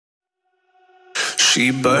She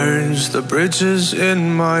burns the bridges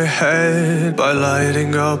in my head by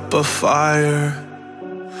lighting up a fire.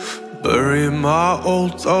 Bury my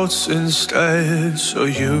old thoughts instead so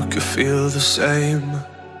you could feel the same.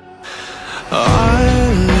 I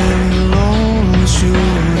live alone with you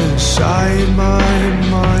inside my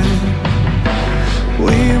mind.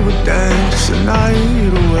 We would dance the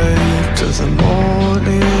night away to the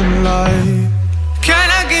morning light. Can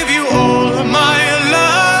I give you all of my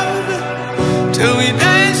love till we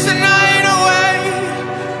dance the night away?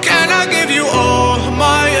 Can I give you all of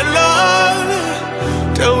my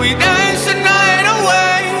love till we dance the night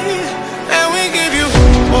away? And we give you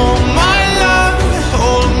all my love,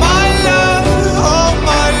 all my love, all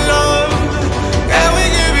my love. And we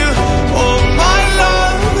give you all my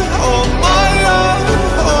love, all my love,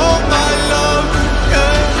 all my love.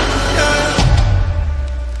 Yeah, yeah.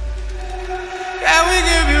 And we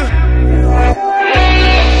give you.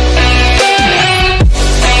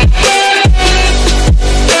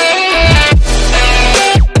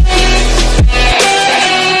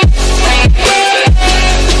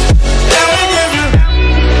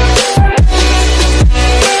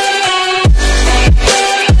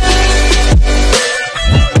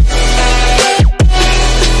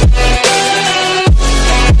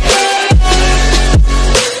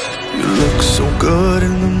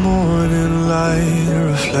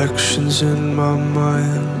 In my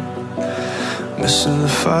mind, missing the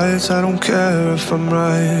fights, I don't care if I'm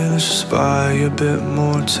right. Let's just buy a bit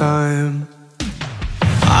more time.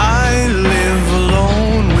 I live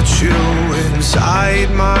alone with you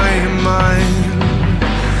inside my mind.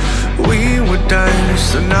 We would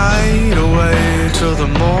dance the night away till the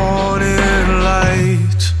morning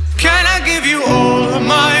light. Can I give you all of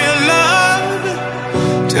my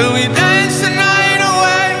love till we dance the night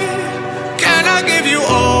away? Can I give you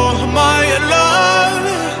all my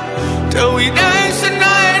love till we dance the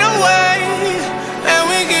night away? And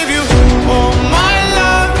we give you all my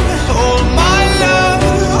love, all my love,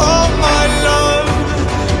 all my love.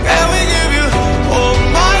 And we give you all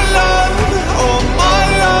my love, all my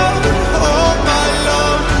love, all my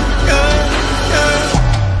love. Yeah, yeah.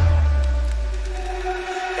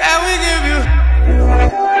 And we give you.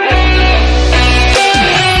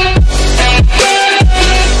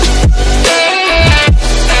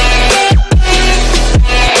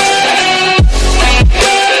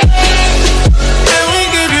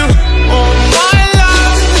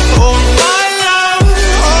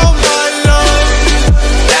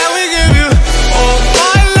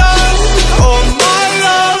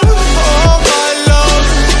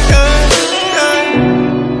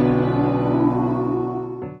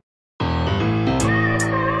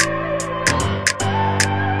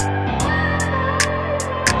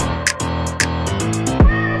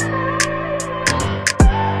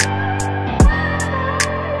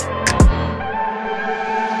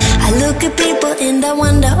 And I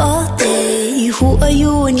wonder all day, who are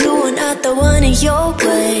you and you are not the one in your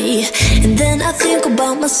way? And then I think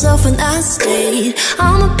about myself and I state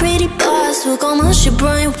I'm a pretty boss with almost your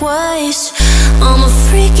brain waste. I'm a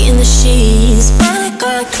freak in the sheets, but I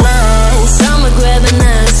got class. I'ma grab an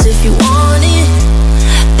ass if you want it.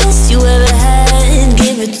 Best you ever had,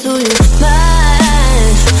 give it to you back.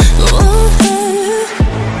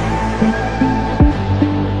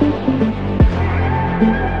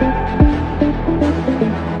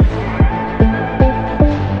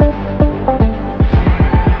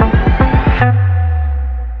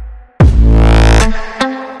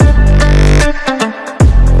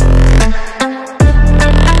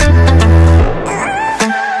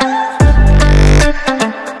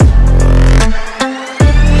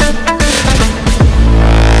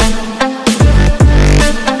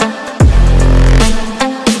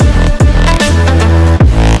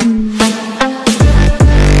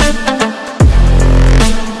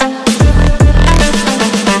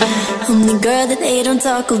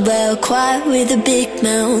 Talk about quiet with a big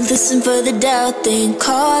mouth. Listen for the doubt, then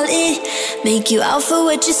call it. Make you out for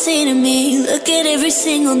what you say to me. Look at every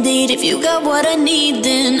single date. If you got what I need,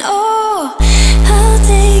 then oh, I'll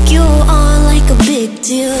take you on like a big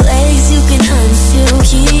deal. Legs you can unseal,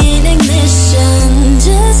 key in ignition.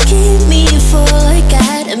 Just keep me full like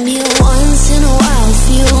at a meal. Once in a while,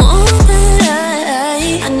 feel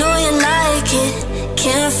alright. I know you like it,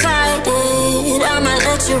 can't fight it. I'ma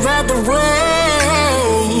let you ride the wave.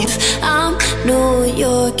 I'm New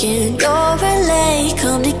York and you're LA.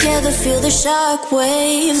 Come together, feel the shock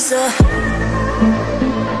waves.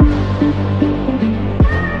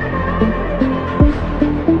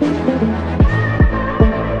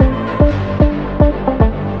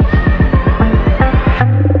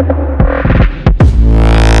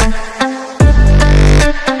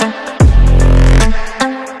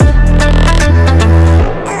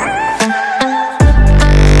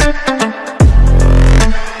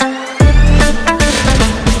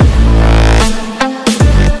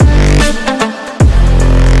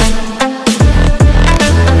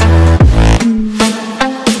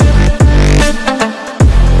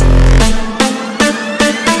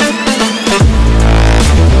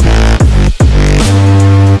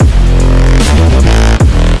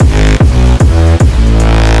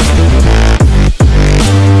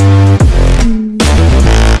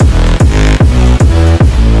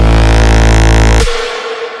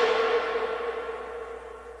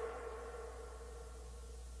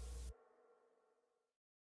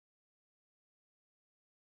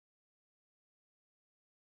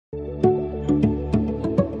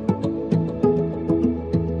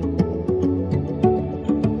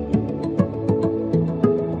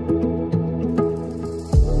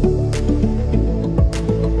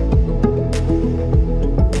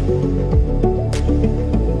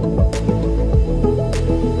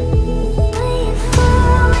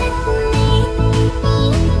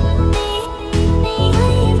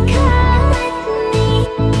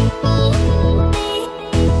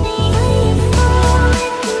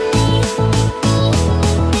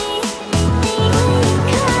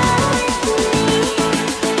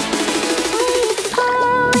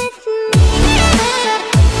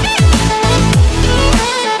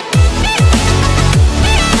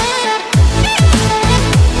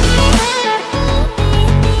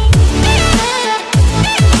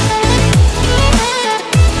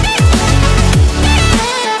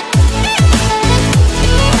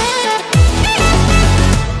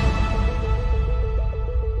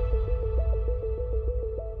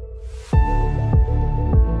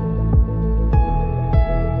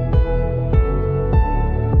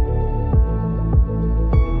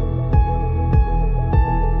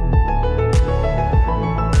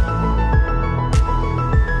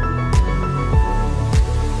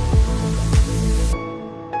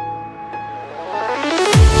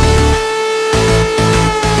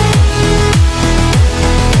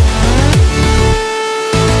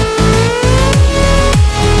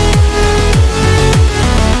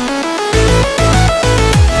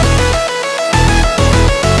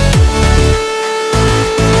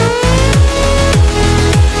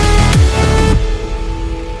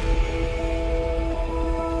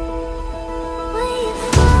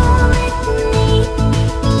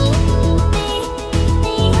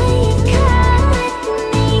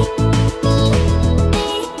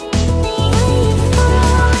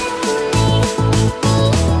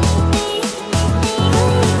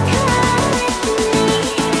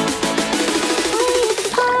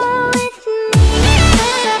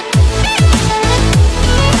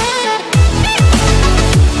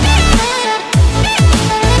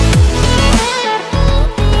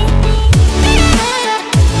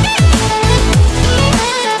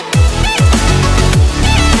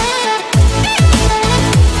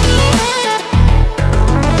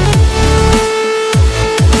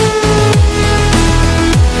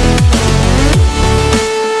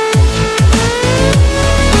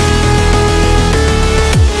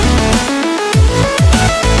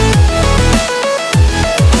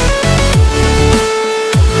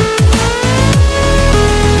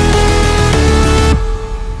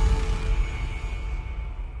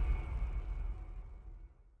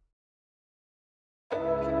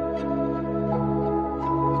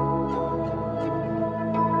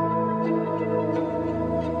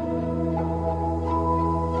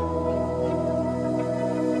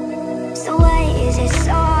 it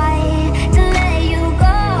so hard to let you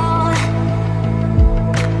go?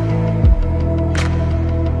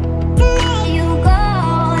 To let you go.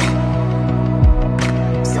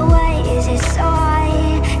 So why is it so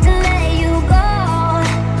hard to let you go?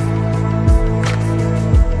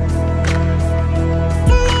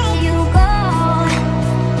 To let you go.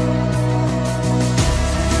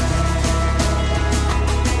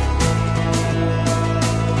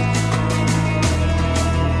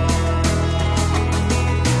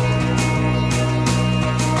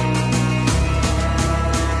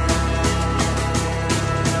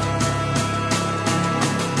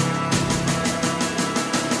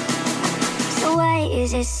 So why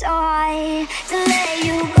is it so hard to let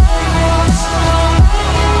you go?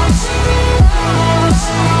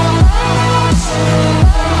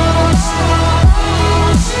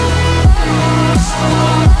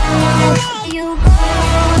 Let you go.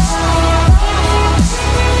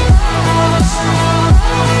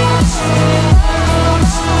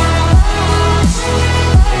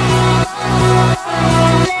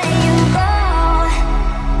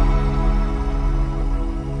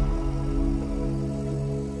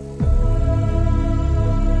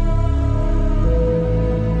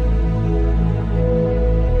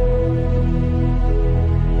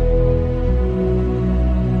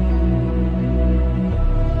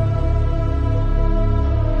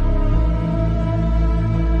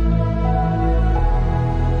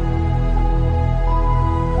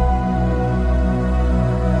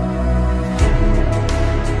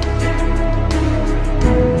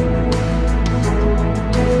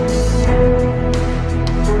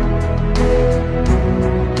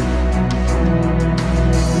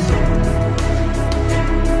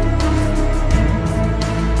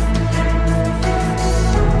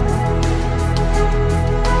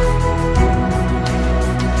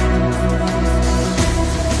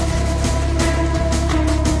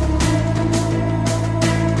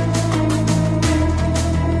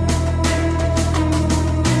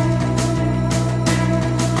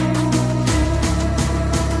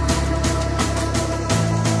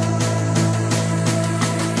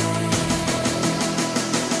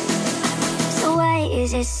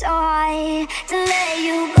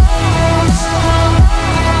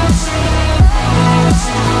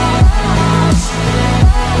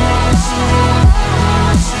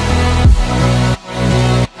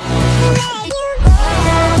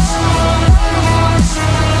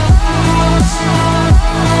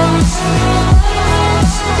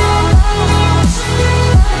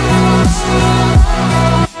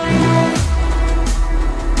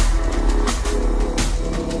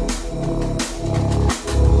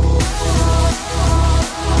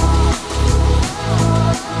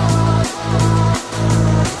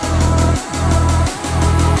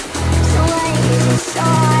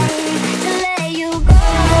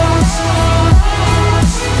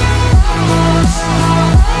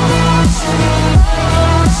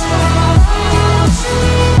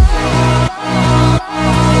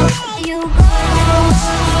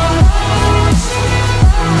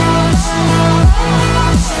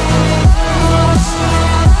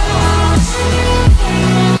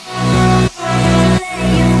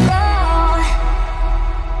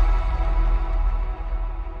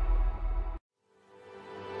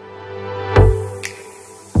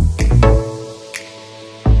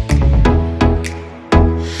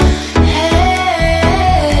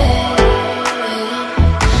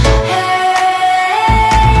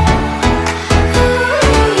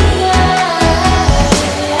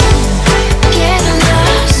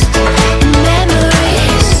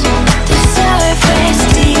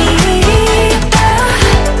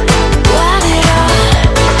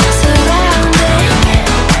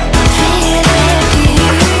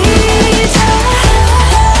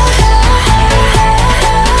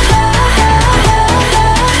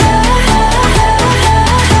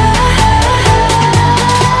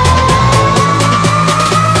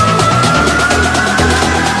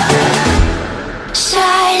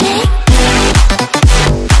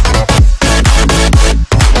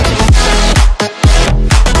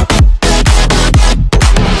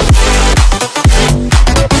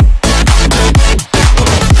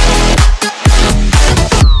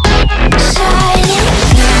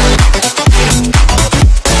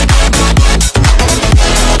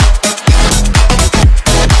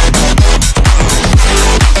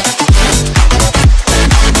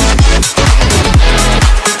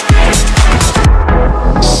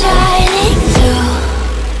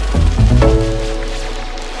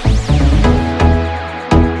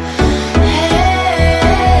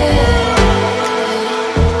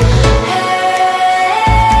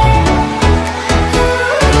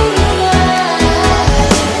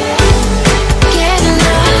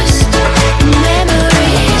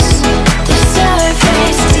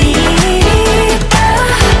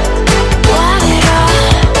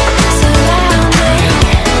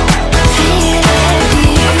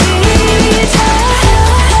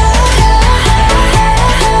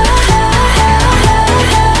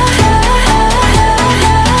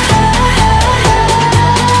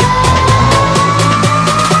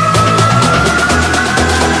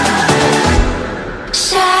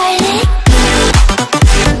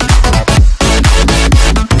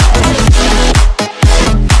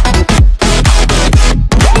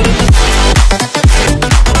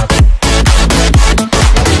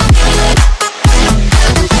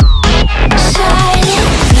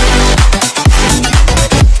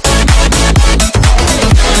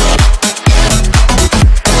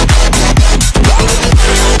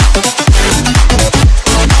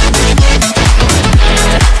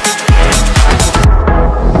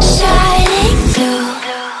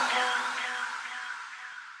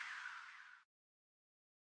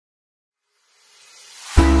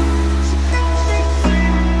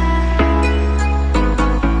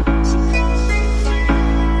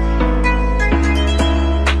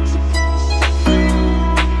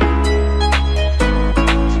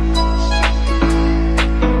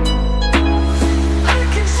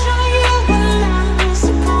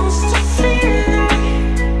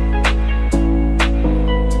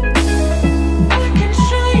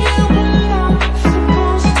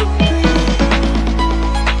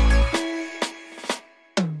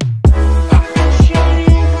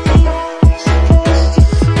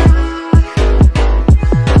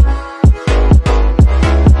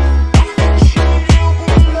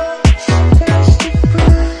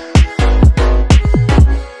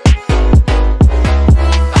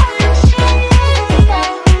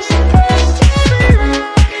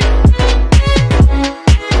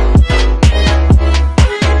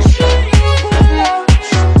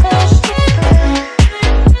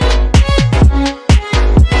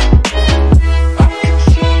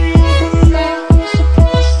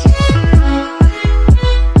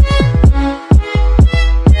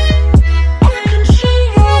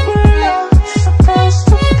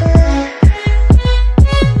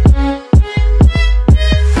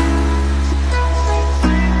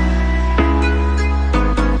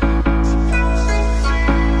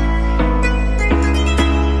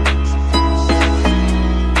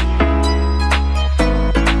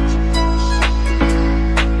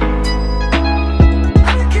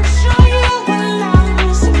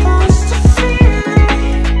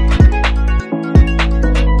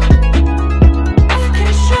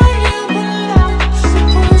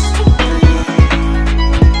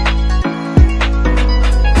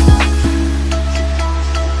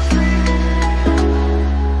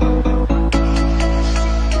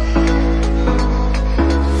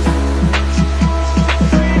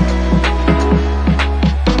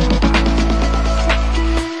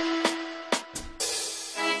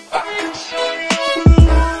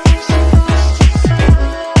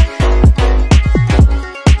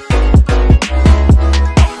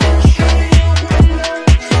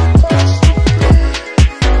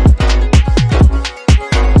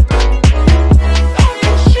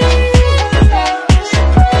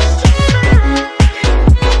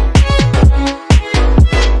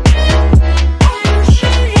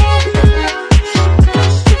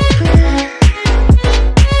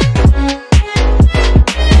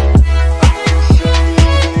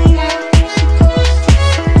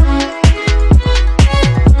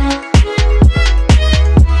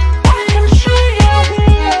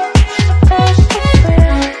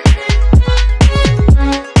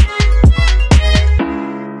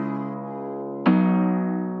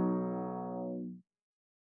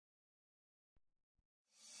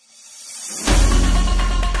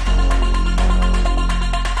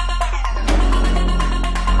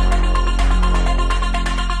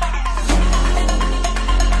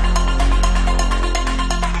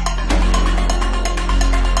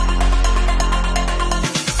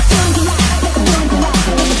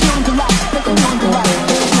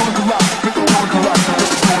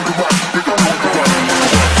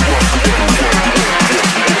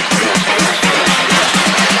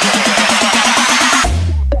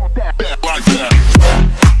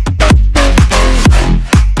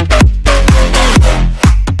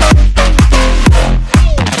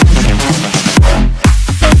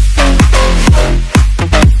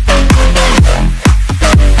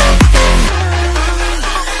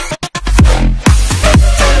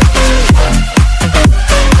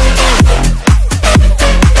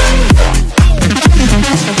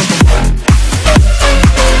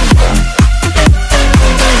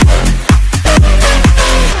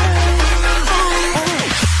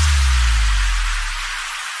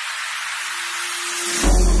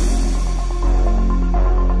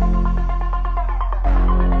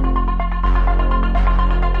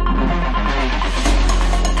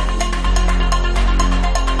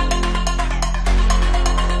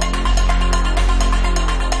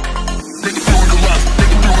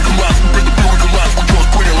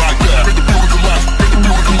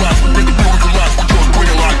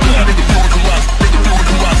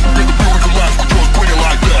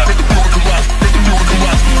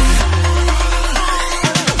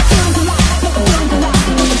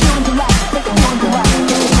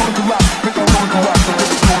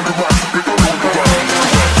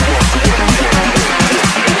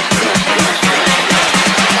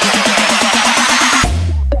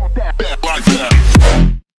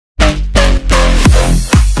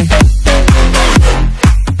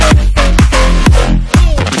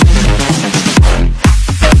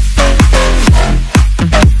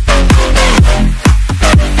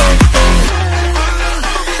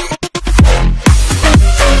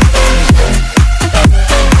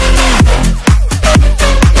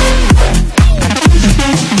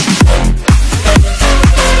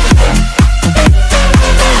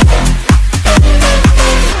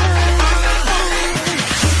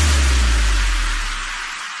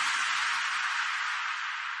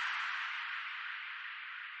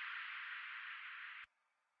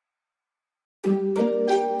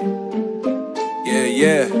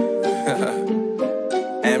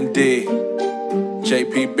 MD,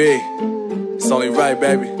 JPB, it's only right,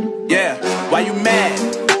 baby. Yeah, why you mad?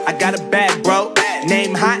 I got a bag, bro.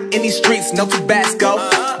 Name hot in these streets, no Tabasco.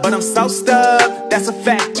 But I'm so stubbed, that's a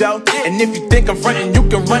fact, yo. And if you think I'm frontin', you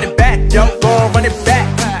can run it back, yo. Go on, run it back.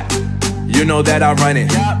 You know that I run it.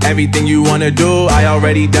 Everything you wanna do, I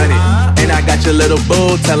already done it. And I got your little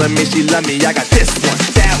boo telling me she love me. I got this one,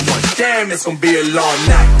 that one. Damn, it's gonna be a long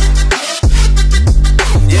night.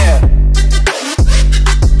 Yeah.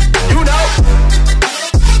 You know.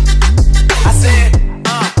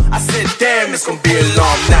 I said, damn, it's gonna be a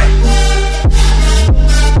long night.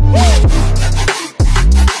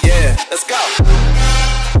 Yeah, let's go.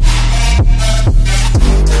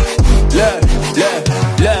 Look.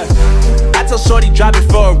 I tell shorty drop it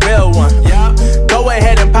for a real one. Yeah. Go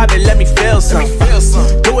ahead and pop it, let me feel some.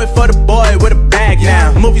 Do it for the boy with a bag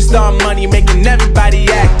now. Movie star money making everybody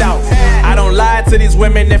act out. I don't lie to these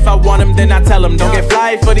women, if I want them then I tell them. Don't get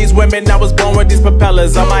fly for these women, I was born with these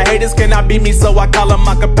propellers. All my haters cannot beat me, so I call them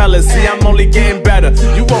acapellas. See, I'm only getting better,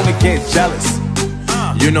 you only get jealous.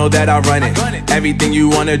 You know that I run it. Everything you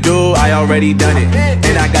wanna do, I already done it.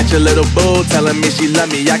 And I got your little boo telling me she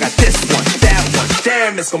love me. I got this one, that one.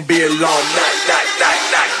 Damn, it's gonna be a long night.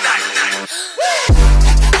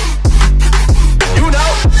 You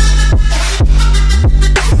know,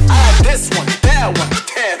 I got this one, that one.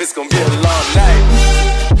 Damn, it's gonna be a long night.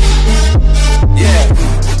 Yeah.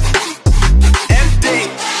 MD,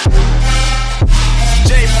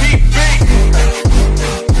 JPB.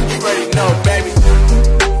 You already know, baby.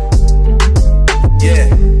 Yeah,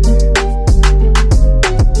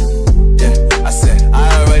 I said, I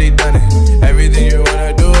already done it. Everything you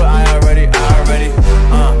wanna do, I already,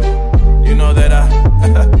 you know that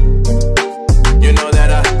you know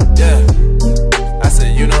that yeah. I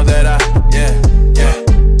said, you know that yeah.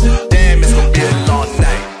 Damn, it's gonna be a long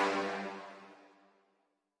night.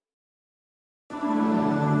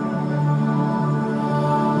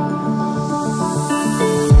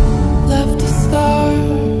 Left a star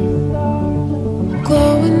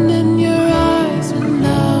glowing in your eyes when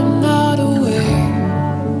I'm not aware.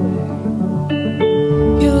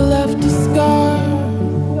 You left a scar.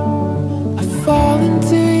 I fall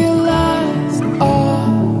into your lies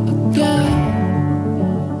all again.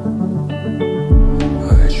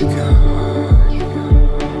 Where'd you go? Where'd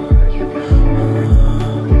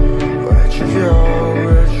you go?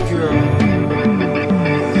 Where'd you go?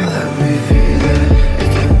 Let me feel it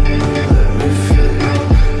again. Let me feel it.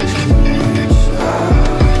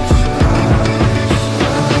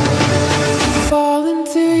 Fall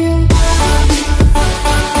into your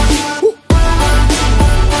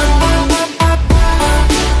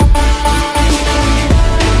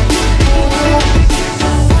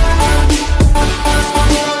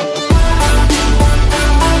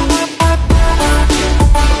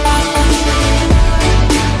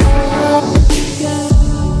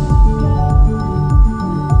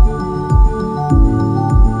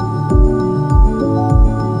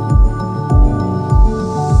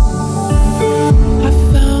I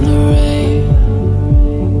found the rain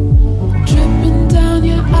dripping down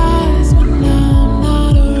your eyes when I'm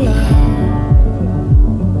not around.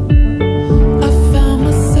 I found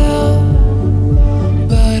myself,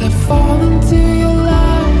 but I fall into your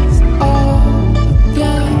lies all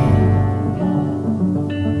again.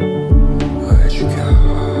 Where'd you go?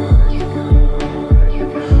 Where'd you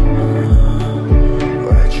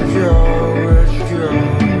go? Where'd you go?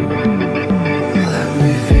 Let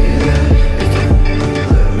me feel it again.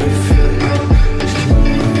 Let me feel it.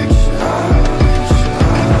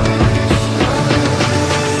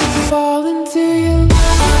 Fall into your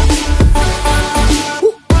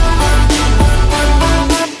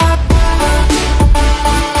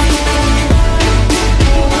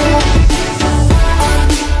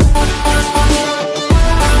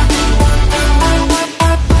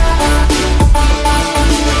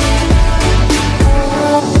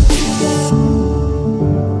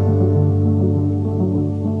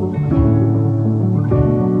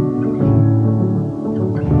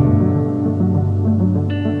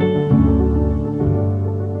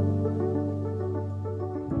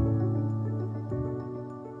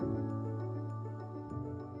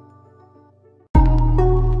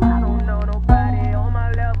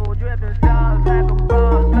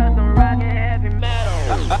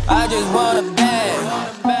I just want a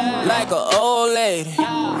bag, like an old lady.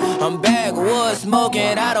 I'm backwoods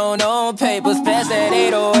smoking, I don't own papers, pass that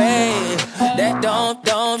 808. That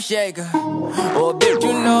don't shake her. Oh, bitch,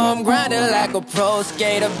 you know I'm grinding like a pro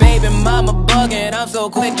skater. Baby mama bugging, I'm so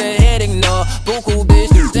quick to hit ignore. Buku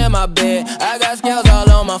bitches in my bed, I got scales all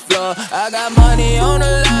on my floor. I got money on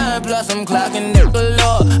the line, plus I'm clocking it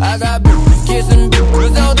below. I got bitches kissing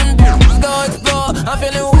bitches, all them bitches go explore. I'm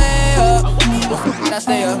feeling way up. I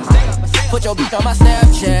stay up. Put your bitch on my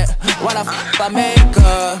Snapchat while I make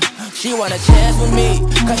her. She want a chance with me,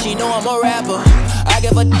 cause she know I'm a rapper. I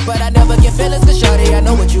give a but I never get feelings, cause shawty, I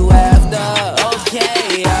know what you after.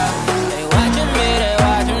 Okay, they watching me, they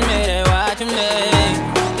watching me, they watching me.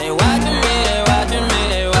 They watching me, they watching me,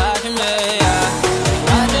 they watching me.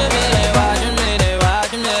 They watching me, they watching me, they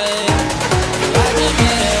watching me. They watching me,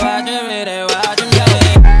 they watching me, they watching me.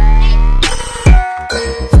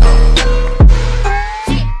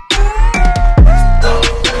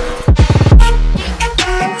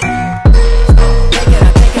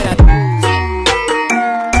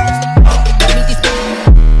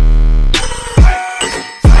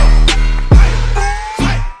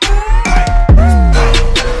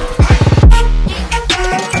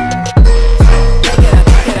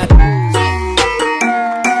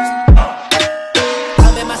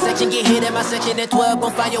 At 12,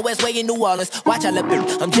 gon' find your ass way in New Orleans. Watch I look,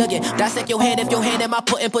 I'm jugging. Dissect your hand if your hand am I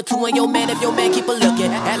putting. Put two in your man if your man keep a looking.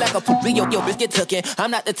 Act like a poopy, yo, bitch get tookin'. I'm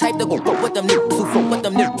not the type to go fuck with them niggas who fuck with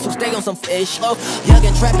them niggas who stay on some fish. Oh, young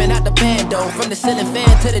and trapping out the bando. From the ceiling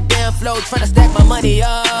fan to the damn floor. Tryna stack my money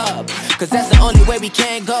up, cause that's the only way we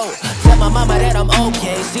can go. Tell my mama that I'm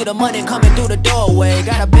okay. See the money coming through the doorway.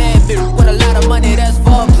 Got a bad bitch with a lot of money, that's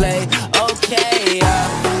foreplay. Okay,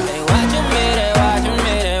 they watching me, they watching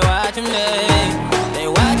me, they watching me.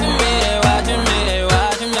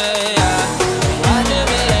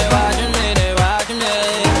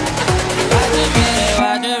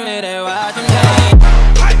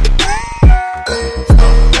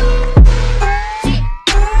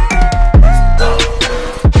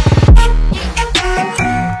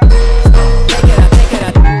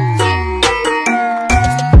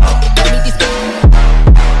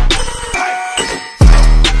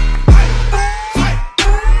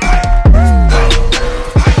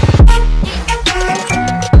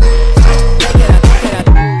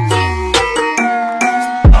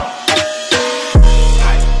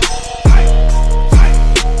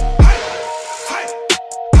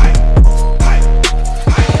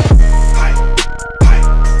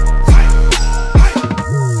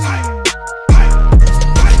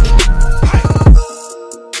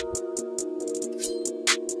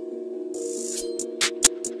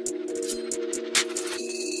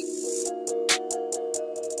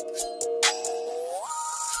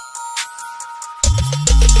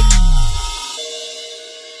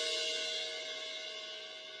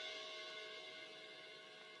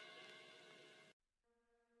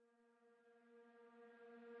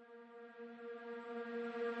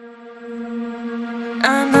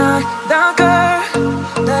 I'm not the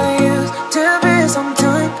girl that I used to be.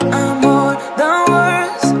 Sometimes I'm more than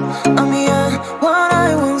words. I'm beyond what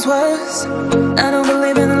I once was. I don't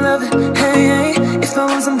believe in love, hey, hey. If I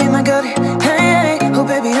want something, I got it, hey, hey. Oh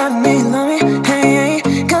baby, I don't need love me, hey,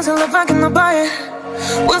 hey. Cause I love I cannot buy it.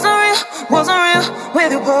 Wasn't real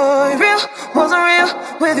with you, boy. Real, wasn't real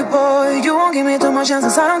with you, boy. You won't give me too much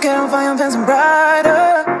chances, I don't care, I'm fine, I'm fancy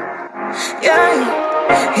brighter. Yeah.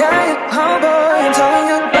 Yeah, oh boy, I'm telling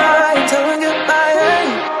goodbye, I'm telling goodbye,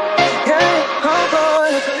 yeah, oh boy,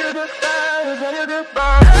 I'm telling goodbye, I'm telling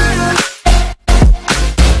goodbye.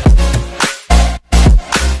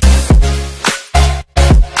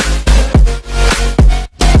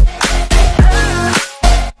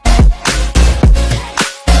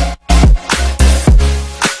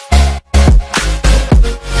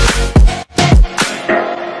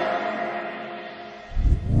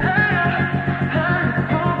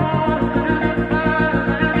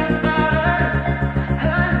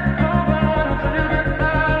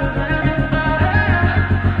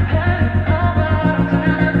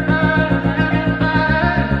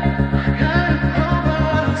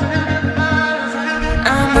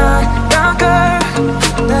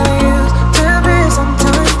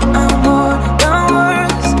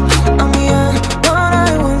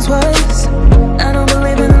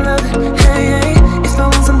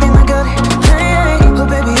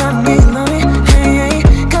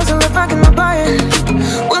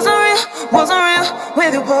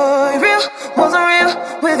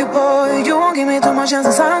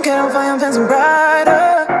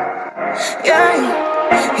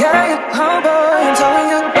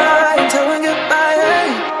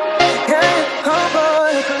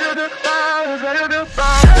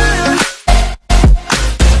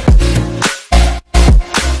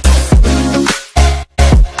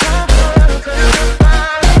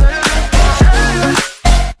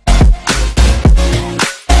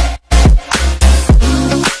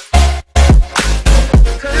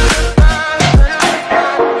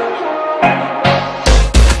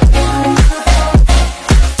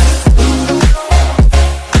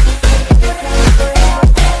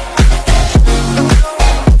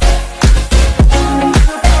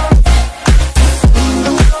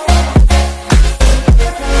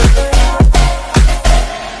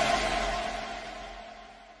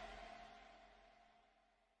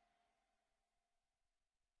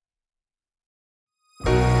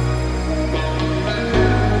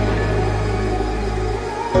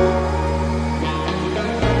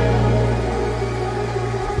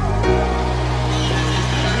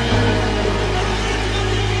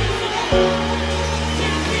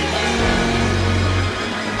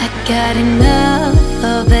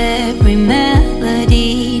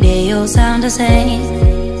 still sound the same.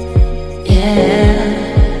 Yeah.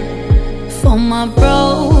 For my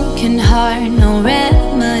broken heart, no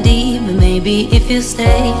remedy, but maybe if you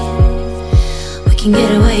stay, we can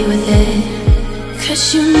get away with it. 'Cause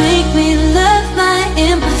you make me love my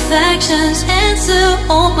imperfections, answer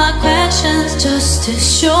all my questions, just to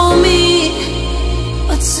show me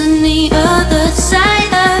what's on the other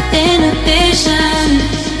side of inhibition.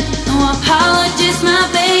 No apologies, my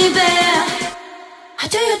baby. I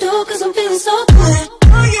do you do 'cause I'm feeling so good.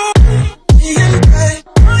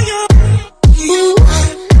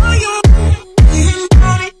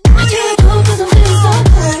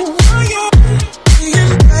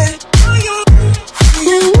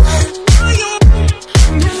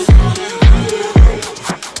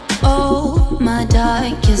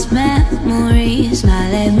 Darkest memories now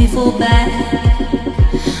let me fall back.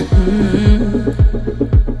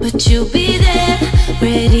 But you'll be there,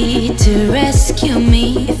 ready to rescue me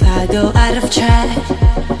if I go out of track.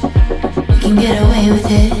 We can get away with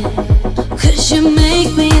it. 'Cause you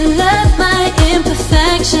make me love my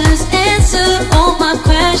imperfections, answer all my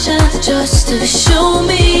questions, just to show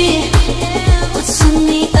me what's on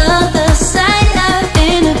the other side of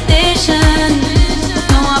inhibition.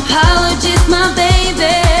 No apologies, my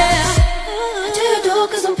baby. I do you do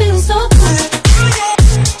 'cause I'm feeling so good.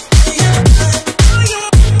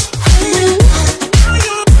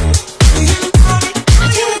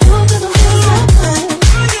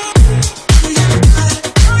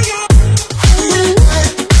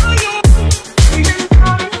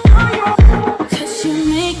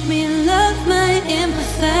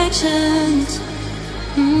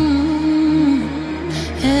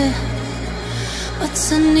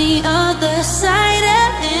 What's on the other side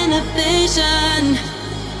of inhibition?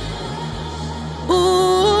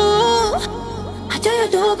 Ooh, I do you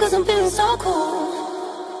do 'cause I'm feeling so cool.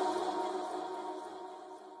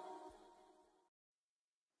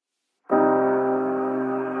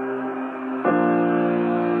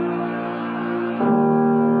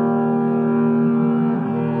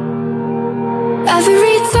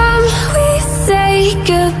 Every time we say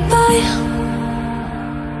goodbye,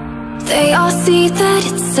 they all see that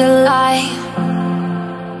it's a lie.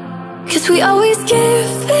 'Cause we always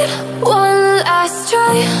give it one last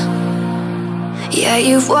try. Yeah,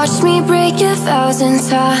 you've watched me break 1,000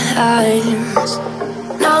 times.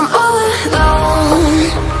 Now I'm all alone,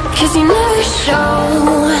 'cause you never show.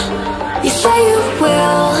 You say you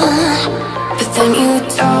will, but then you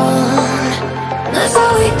don't. That's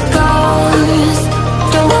how it goes.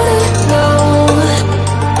 Don't wanna know.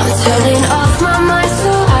 I'm turning off my mind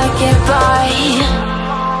so I get by.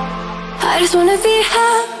 I just wanna be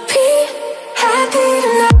happy, happy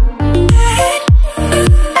tonight.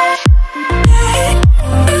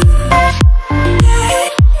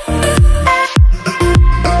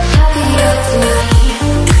 Happier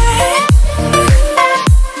tonight.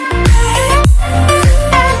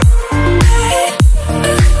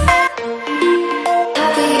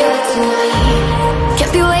 Happier tonight.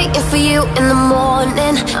 Can't be waiting for you in the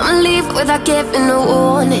morning. I'ma leave without giving a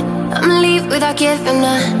warning. I'ma leave without giving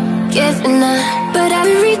a. But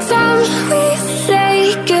every time we say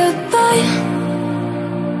goodbye,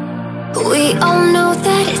 we all know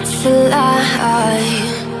that it's a lie.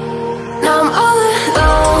 Now I'm all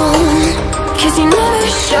alone, 'cause you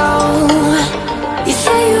never show. You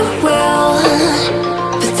say you will,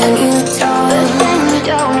 but then you don't.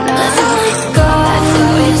 That's how it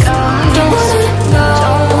goes. Don't wanna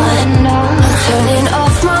know. I'm turning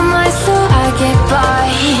off my mind so I get by.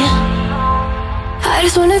 I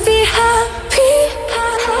just wanna be happy,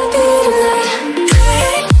 happy tonight.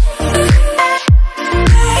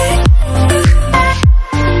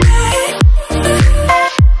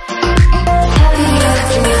 Happier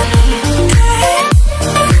tonight.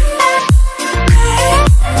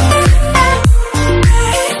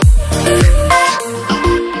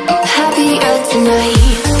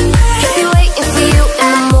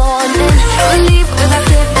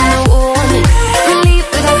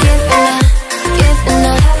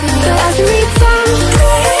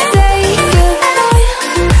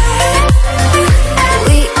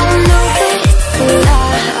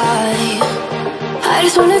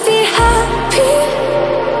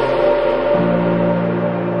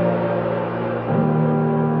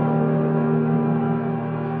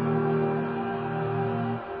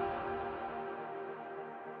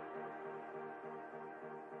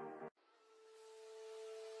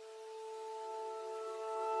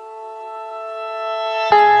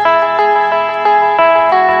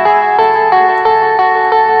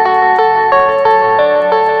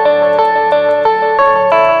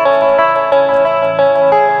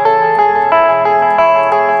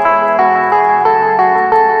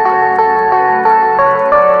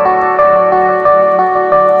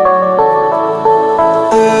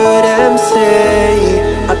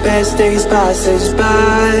 as days pass us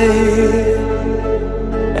by,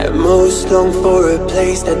 and most long for a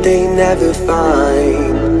place that they never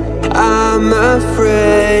find. I'm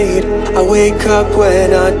afraid I wake up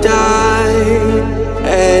when I die,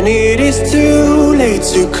 and it is too late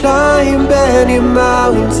to climb any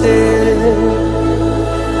mountain.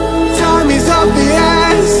 Time is of the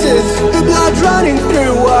essence, the blood running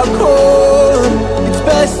through our core. It's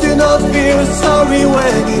best to not feel sorry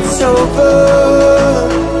when it's over.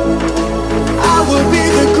 I will be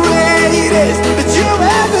the greatest that you've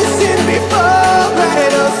ever seen before,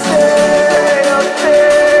 and I'll stay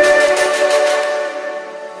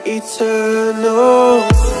eternal.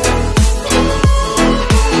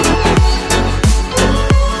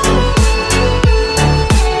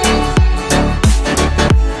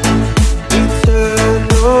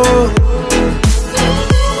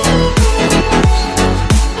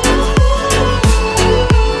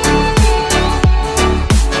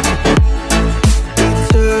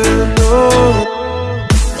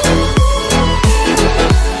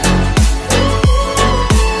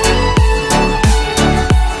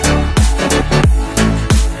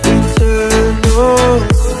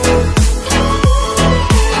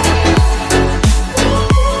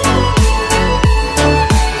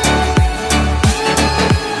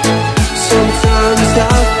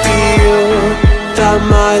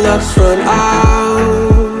 My luck's run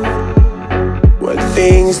out. When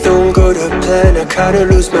things don't go to plan, I kinda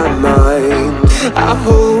lose my mind. I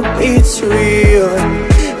hope it's real,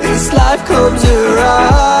 this life comes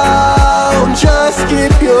around. Just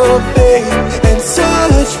keep your faith and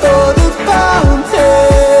search for the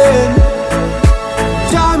fountain.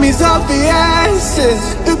 Time is of the essence,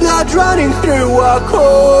 the blood running through our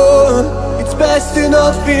core. It's best to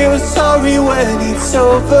not feel sorry when it's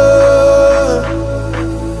over.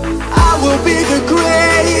 Will be the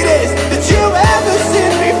greatest that you've ever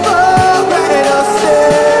seen before, and I'll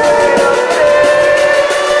stay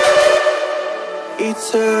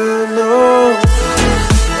eternal.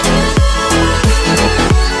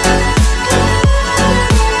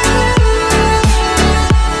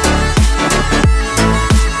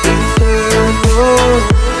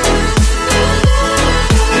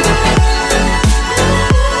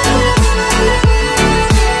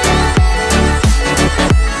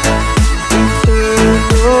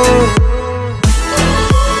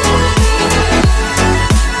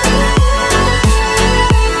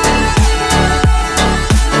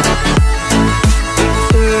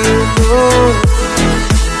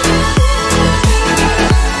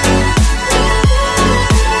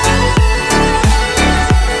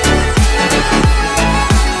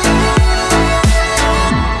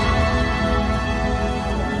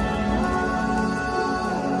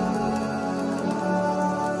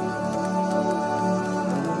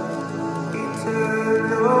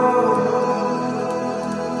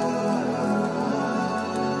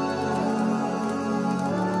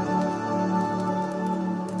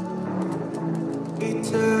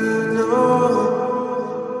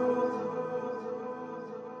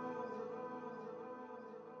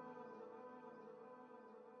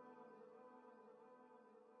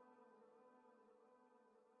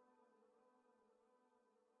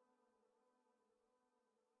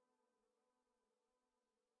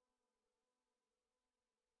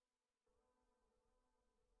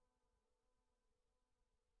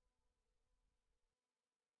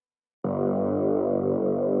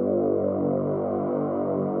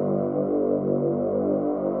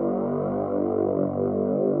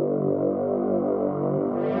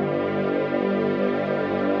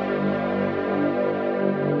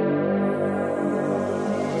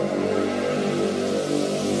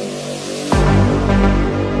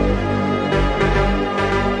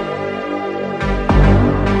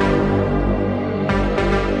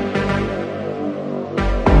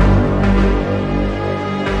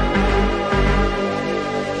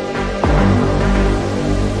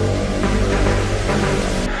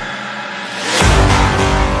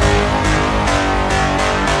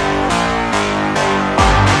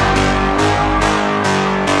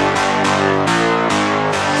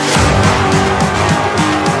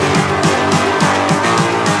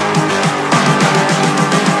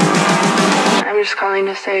 Calling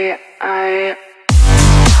to say I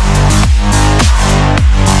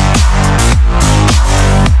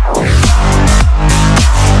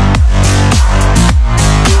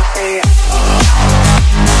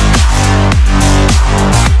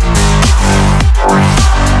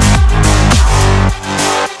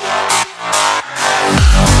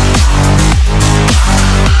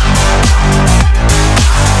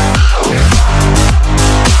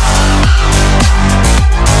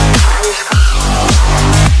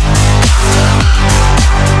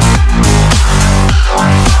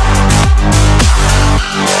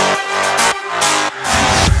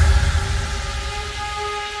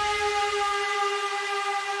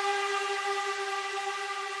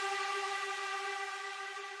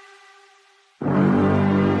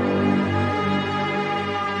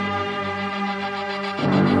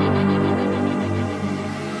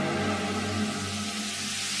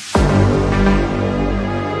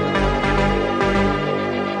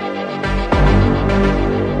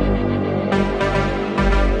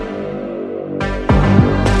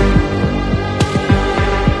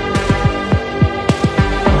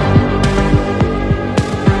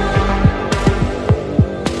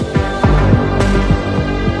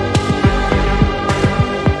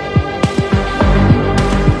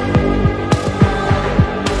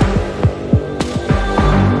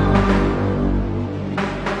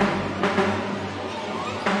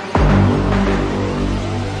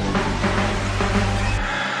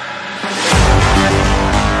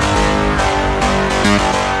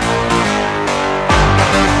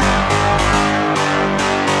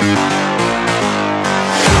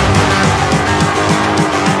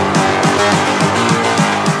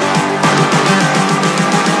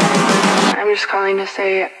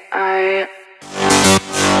say I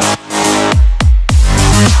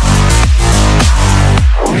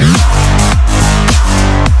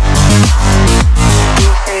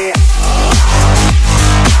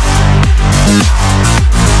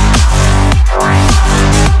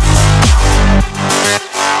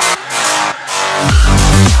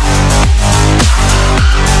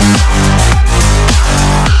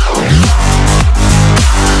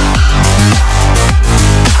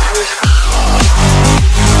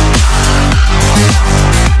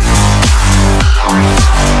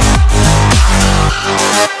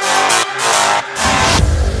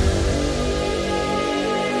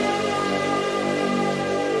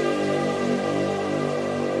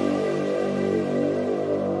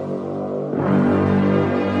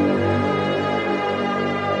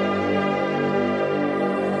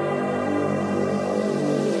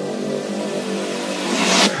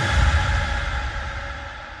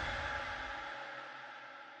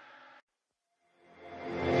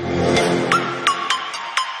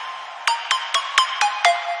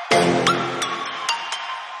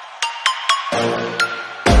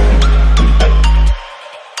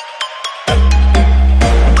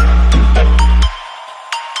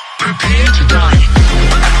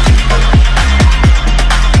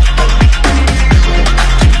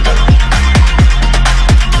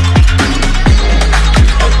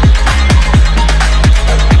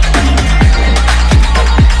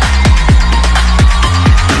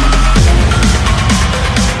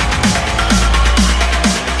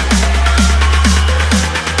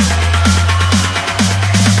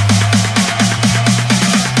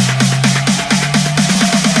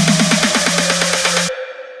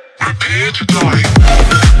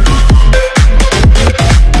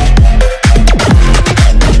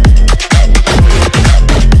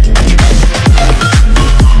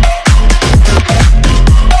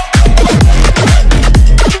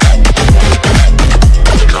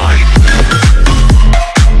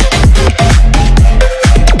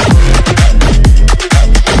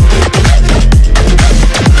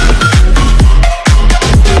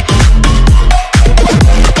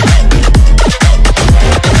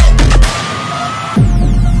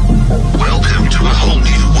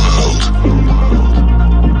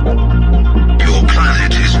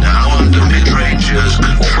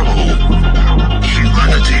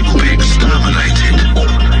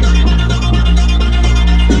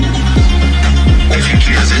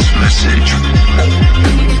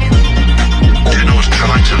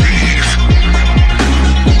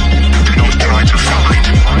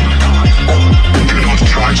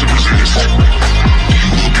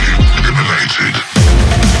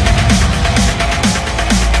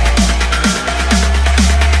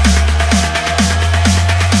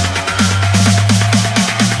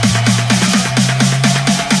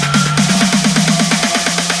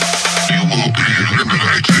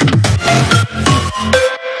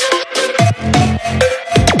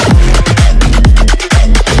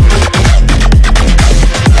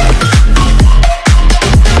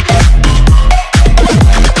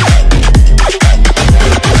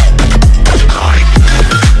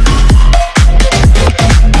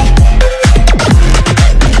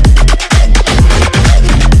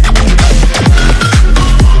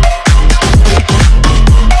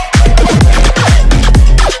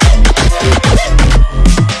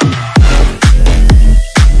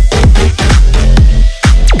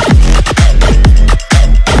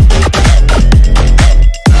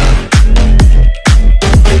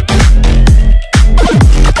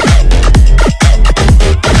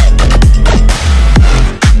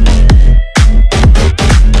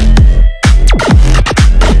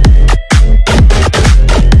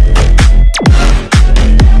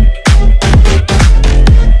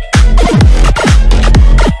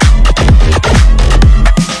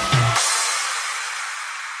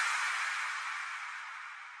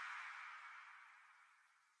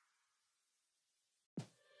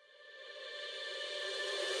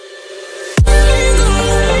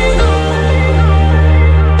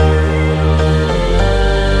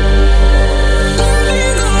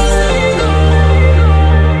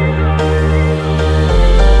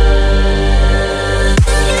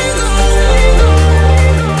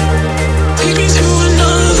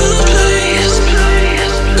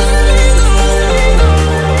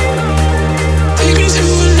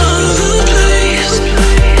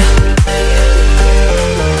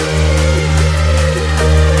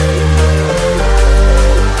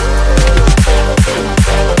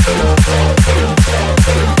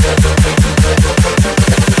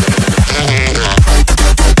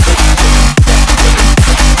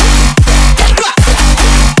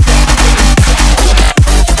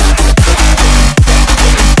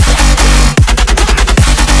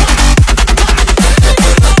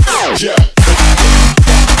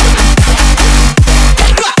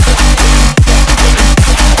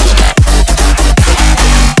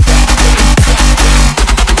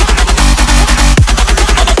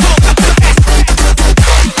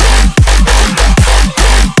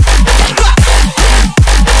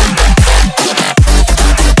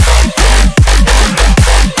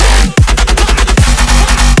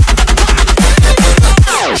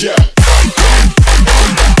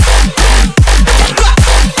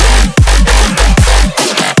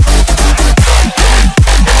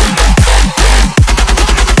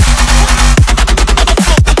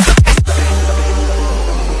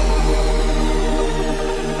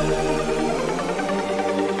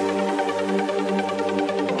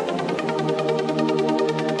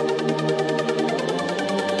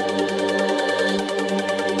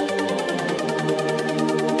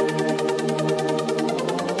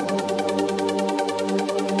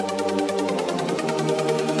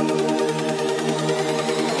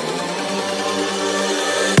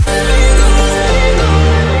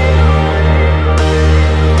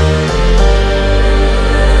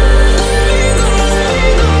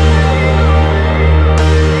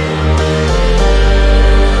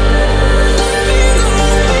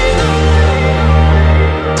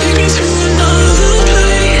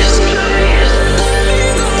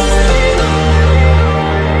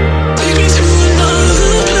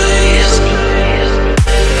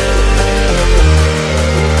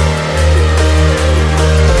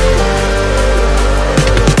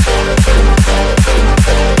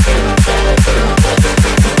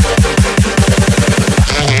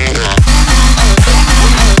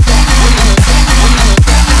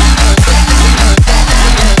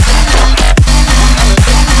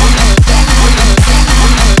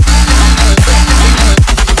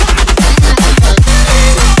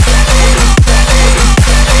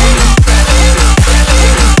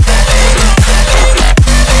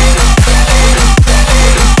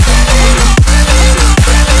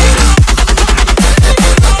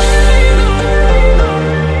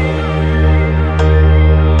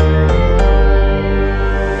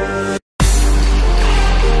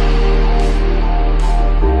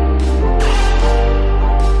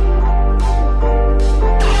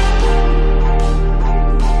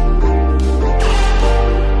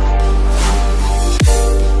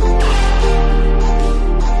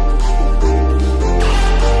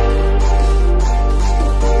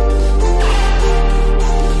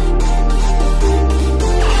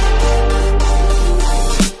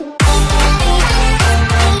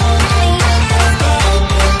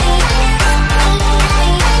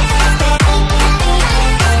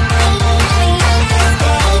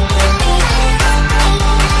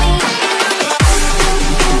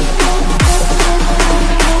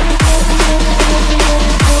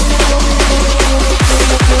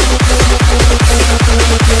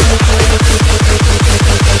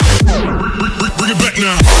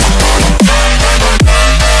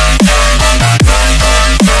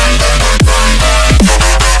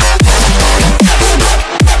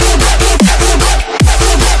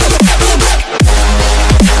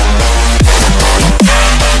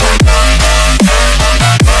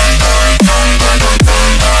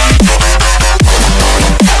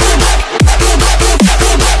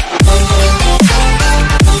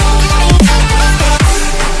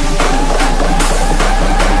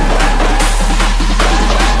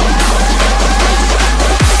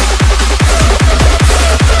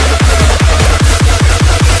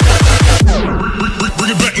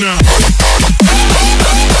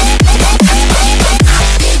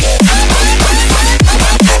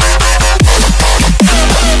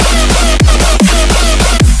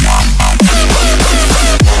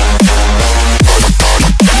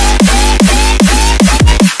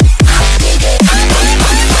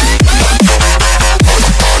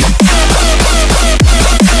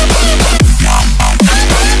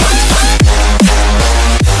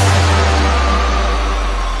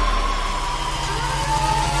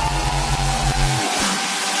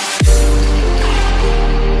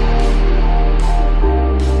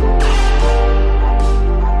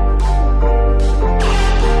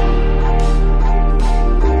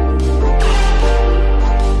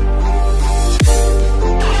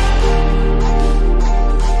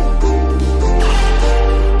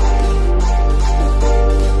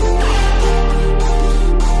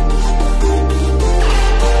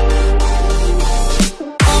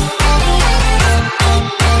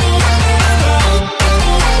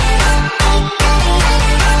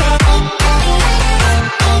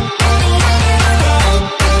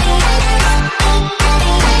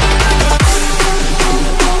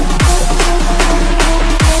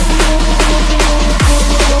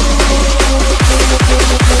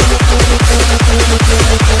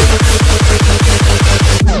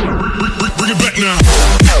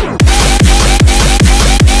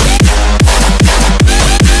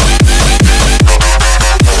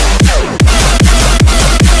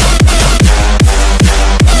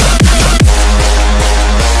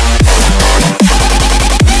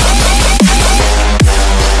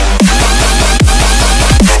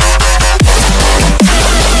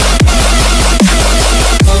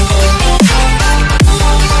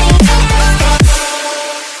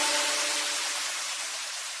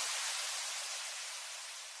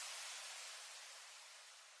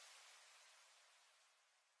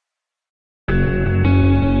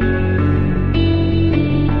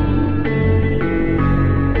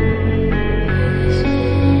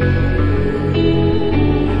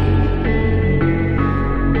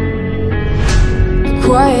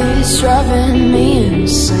driving me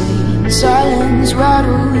insane. Silence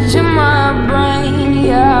rattles in my brain.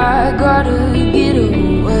 Yeah, I gotta get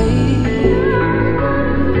away.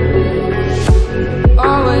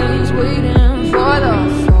 Always waiting for the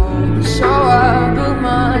phone, so I built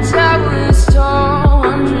my towers tall,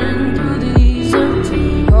 wandering through these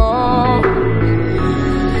empty halls.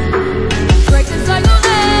 Break the cycle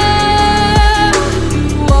now,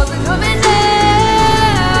 walls are coming down.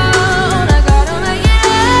 I gotta make it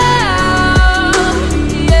out.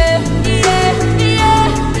 Yeah, yeah, yeah,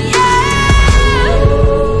 yeah.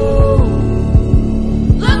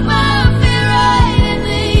 Look my fear right in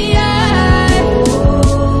the eye.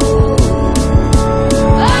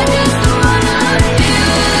 I just wanna feel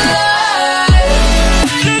alive.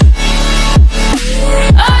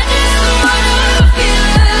 I just wanna feel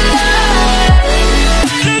alive.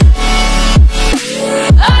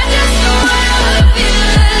 I just wanna feel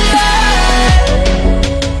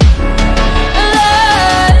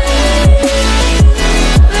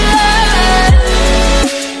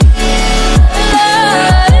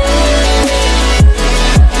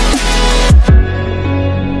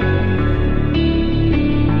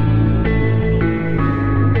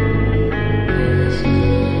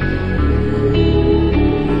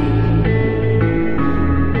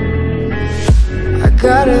I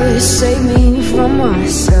gotta save me from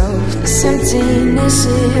myself. This emptiness,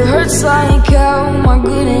 it hurts like hell. My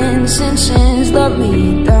good intentions let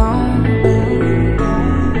me down.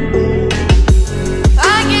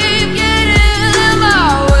 I keep getting in my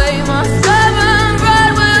way. My stubborn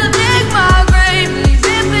pride will dig my grave. Please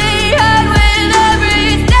hit me hard with every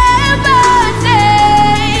step I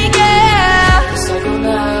take. Yeah, cycle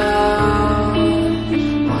now,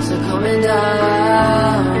 walls are coming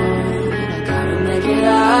down. I gotta make it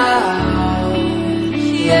out.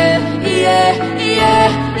 Yeah, yeah, yeah,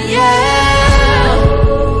 yeah.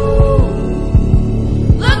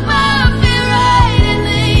 Look my fear right in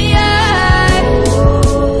the eye.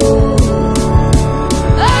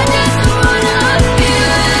 I just wanna feel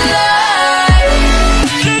alive.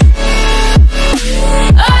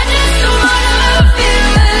 I just wanna feel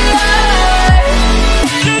alive.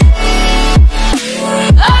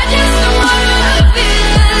 I just wanna feel alive. I just wanna feel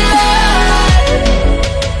alive.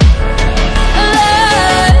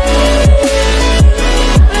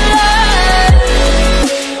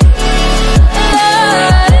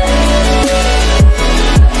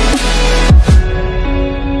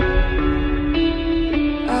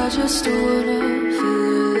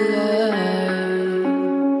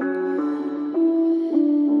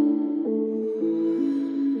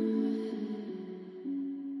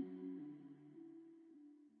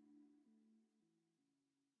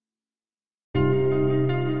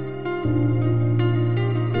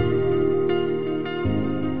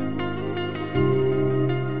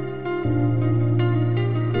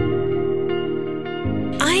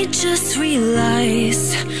 I just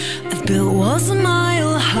realized I've built walls a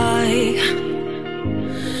mile high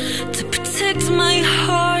to protect my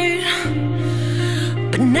heart,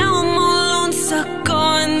 but now I'm all alone, stuck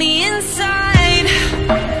on the inside.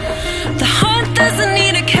 The heart doesn't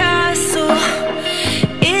need a castle,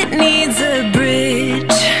 it needs a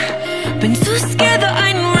bridge. Been too scared that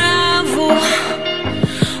I'd unravel.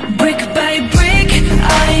 Brick by brick,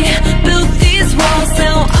 I built these walls.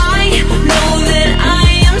 Now I know that I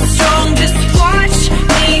am strong. Just watch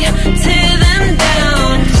me tear them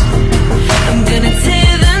down. I'm gonna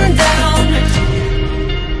tear them down.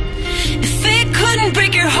 If it couldn't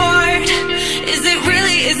break your heart, is it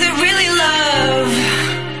really love?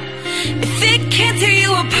 If it can't tear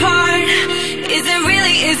you apart, is it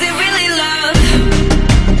really love?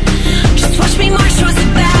 Just watch me march towards the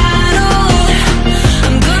battle.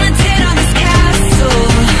 I'm gonna tear down this castle.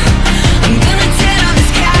 I'm gonna tear down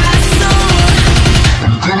this castle.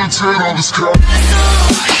 I'm gonna tear down this castle.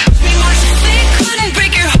 Watch me march. If it couldn't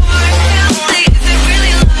break your heart, is it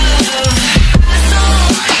really love?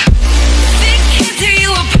 If it can't tear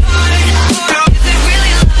you apart, is it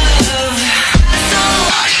really love?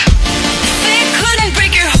 If it couldn't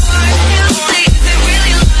break your heart, is it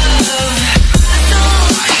really love?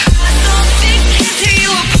 If it can't tear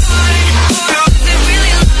you apart, is it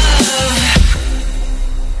really love?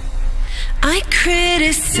 I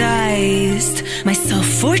criticized myself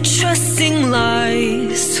for trusting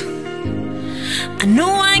lies. I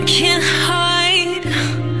know I can't hide,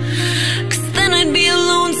 'cause then I'd be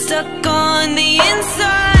alone, stuck on the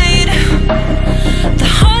inside. The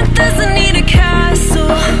heart doesn't need a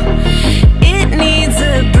castle, it needs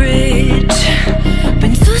a bridge.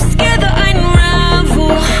 Been too scared that I'd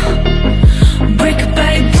unravel. Brick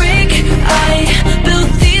by brick, I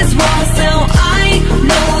built these walls. Now I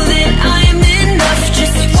know that I'm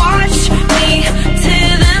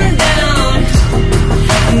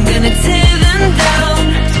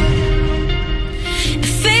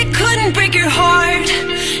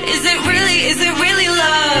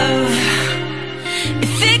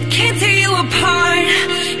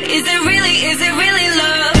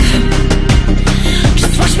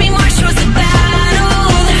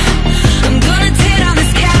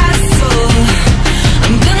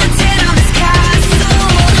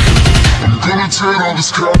said all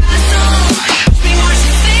this crap.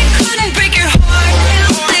 Couldn't break your heart.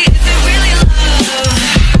 Really, is it really love?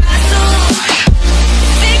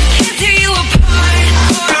 Think can't tear you apart.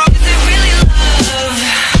 Is it really love?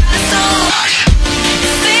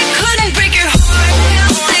 Think couldn't break your heart.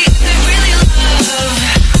 Really, is it really love?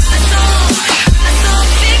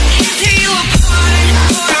 Think can't tear you apart.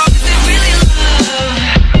 Is it really love?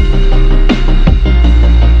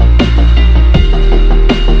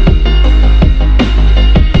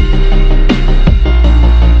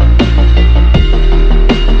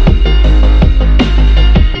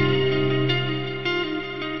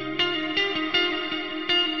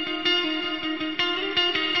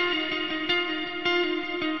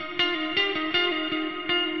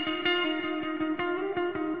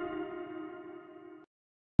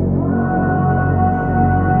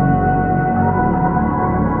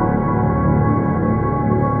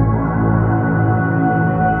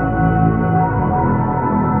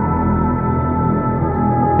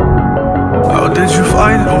 How did you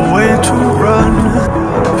find a way to run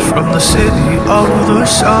from the city of the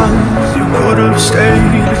sun? You could have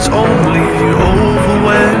stayed, it's only over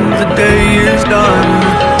when the day is done.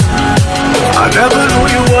 I never knew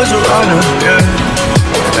you was a runner, yeah.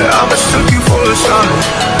 I mistook you for a son.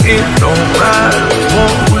 It don't matter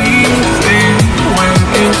what we think when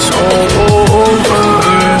it's all over,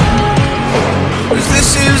 'cause this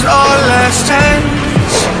is our last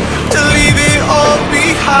chance to leave it all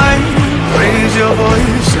behind. Raise your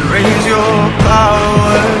voice and raise your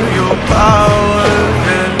power,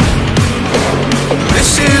 yeah.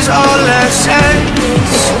 This is our last chance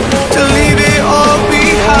to leave it all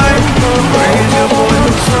behind. Raise your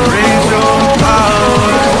voice and raise your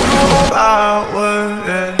power,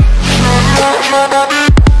 yeah.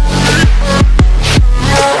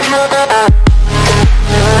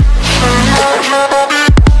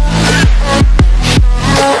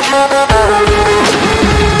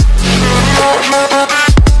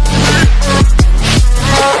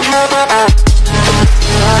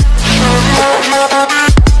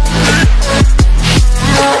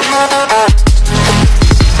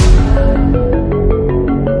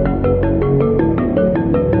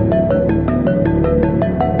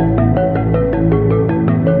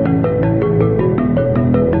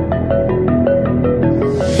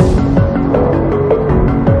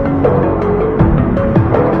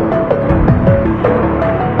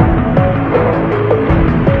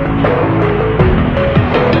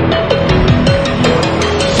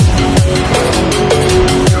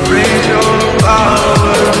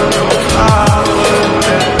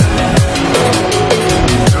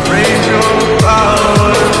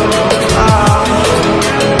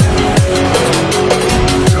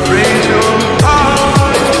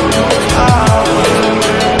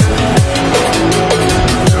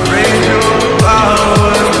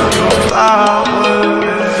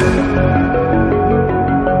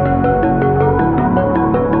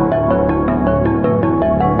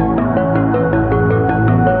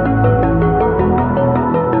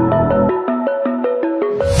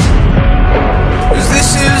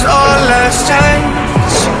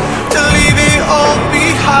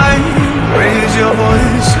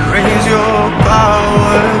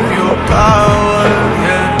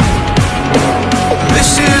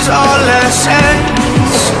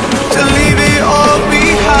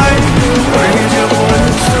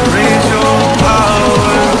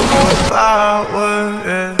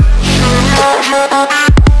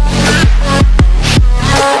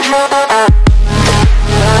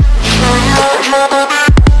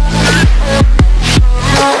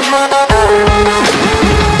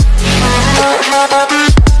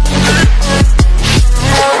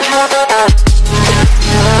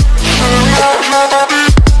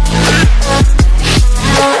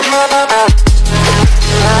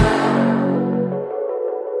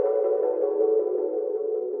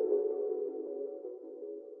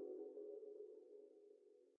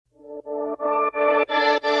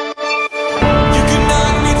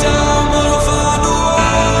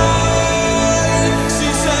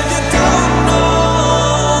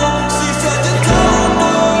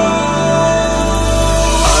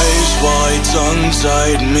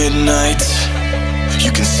 Tongue-tied midnight.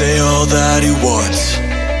 You can say all that you want,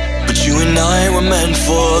 but you and I were meant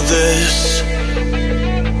for this.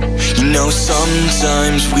 You know,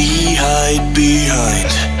 sometimes we hide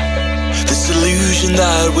behind this illusion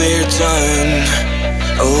that we're done.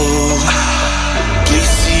 Oh,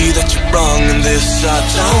 please see that you're wrong in this. I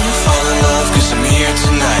don't fall in love 'cause I'm here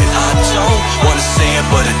tonight. I don't wanna say it,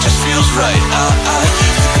 but it just feels right. I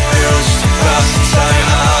think the barrel's just about to time.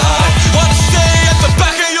 I wanna stay at the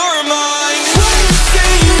back of your mind. When you say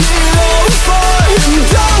you need all for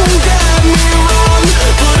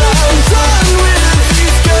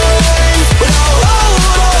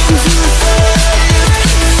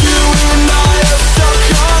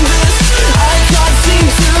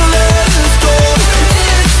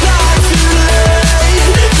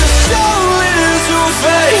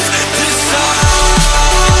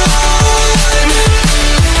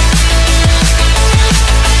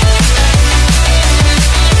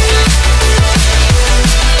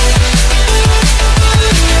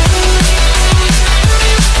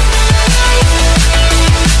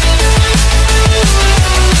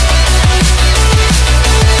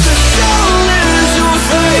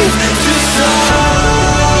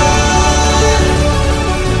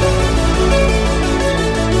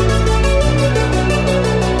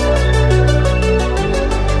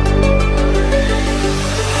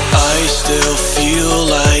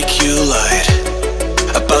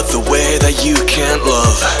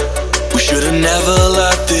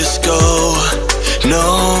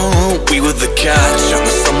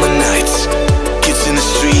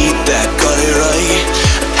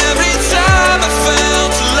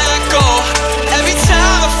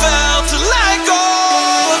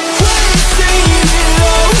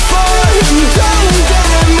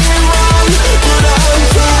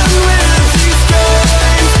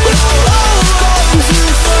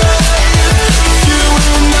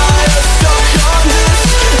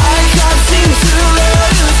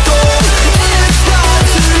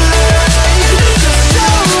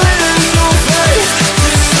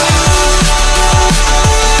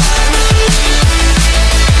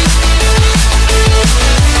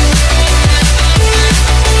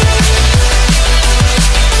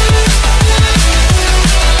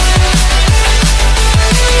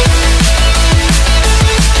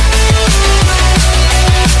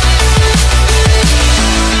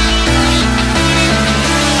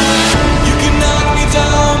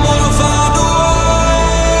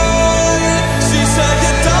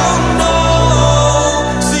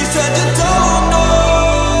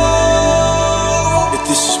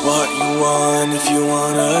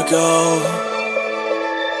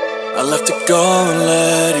I left it go and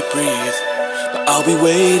let it breathe, but I'll be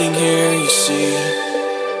waiting here, you see.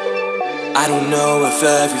 I don't know if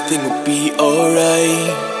everything will be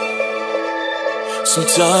alright.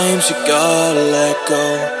 Sometimes you gotta let go,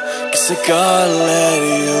 'cause I gotta let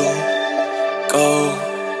you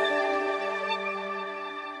go.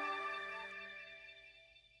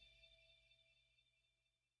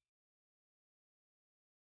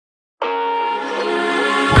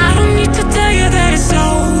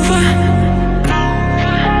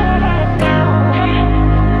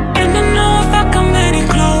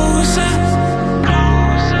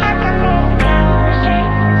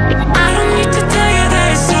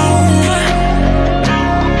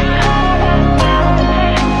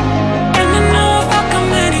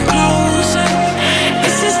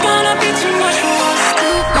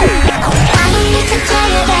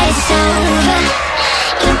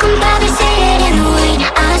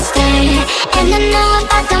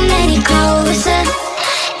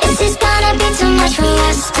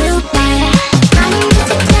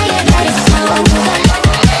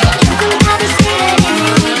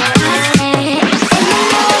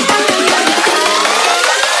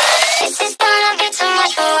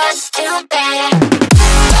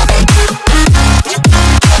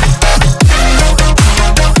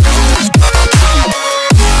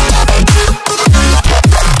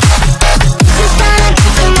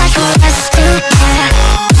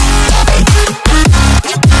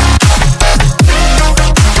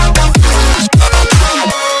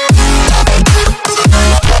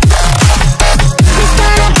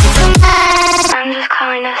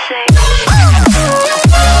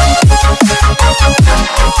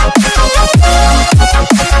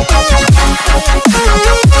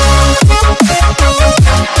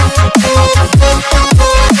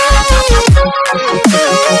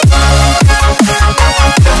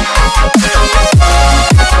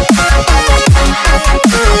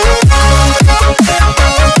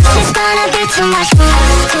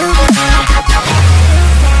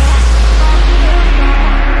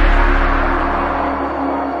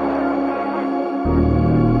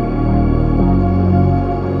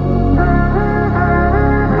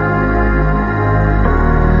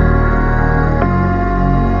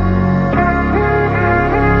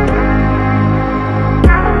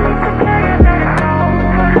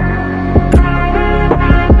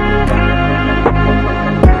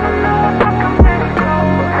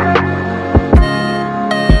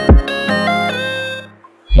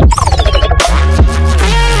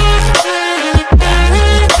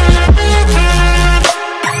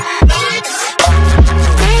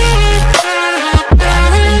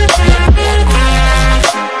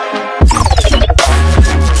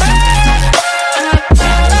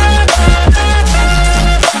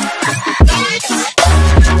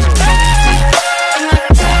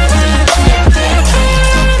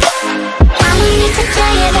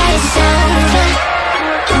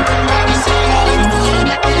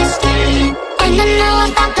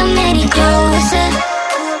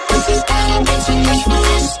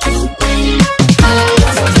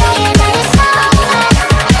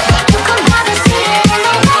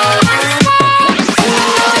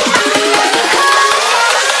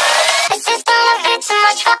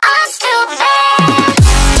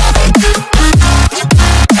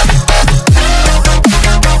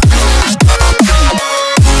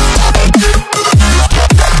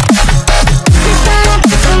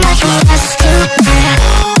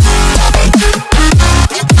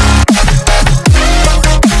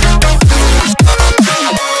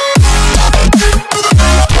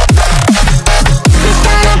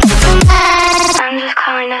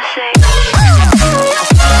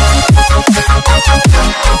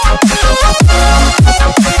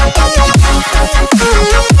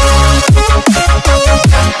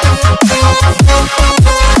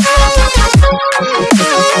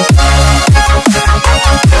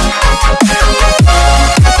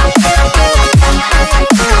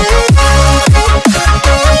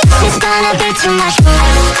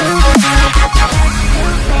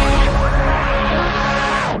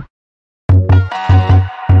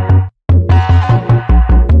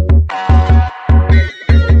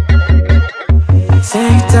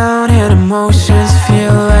 emotions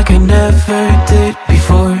feel like I never did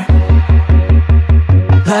before.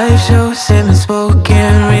 Live shows and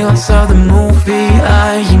unspoken reels of the movie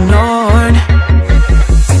I ignored.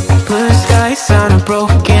 Blue skies on a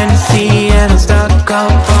broken sea and I'm stuck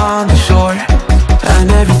up on the shore. I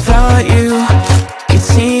never thought you could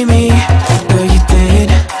see me, but you did.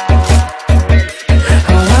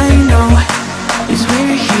 All I know is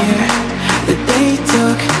we're here, that they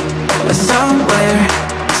took us somewhere.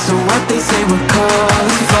 So what they say we're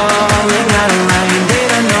calling for.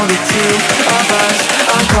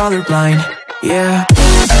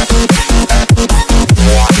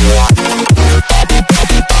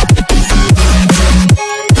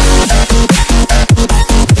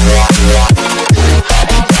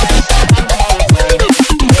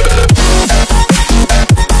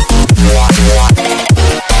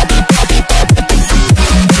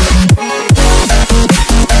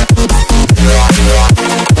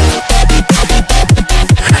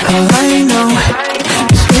 All I know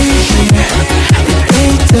is we're here, that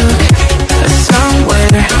they took us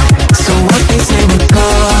somewhere. So what they say we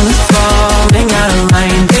call us falling out of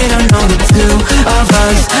line. They don't know the two of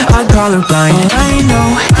us are colorblind. All I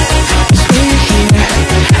know is we're here,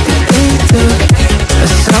 that they took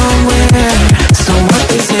us somewhere. So what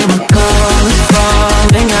they say we call us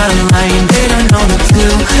falling out of line. They don't know the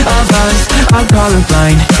two of us are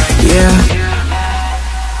colorblind. Yeah.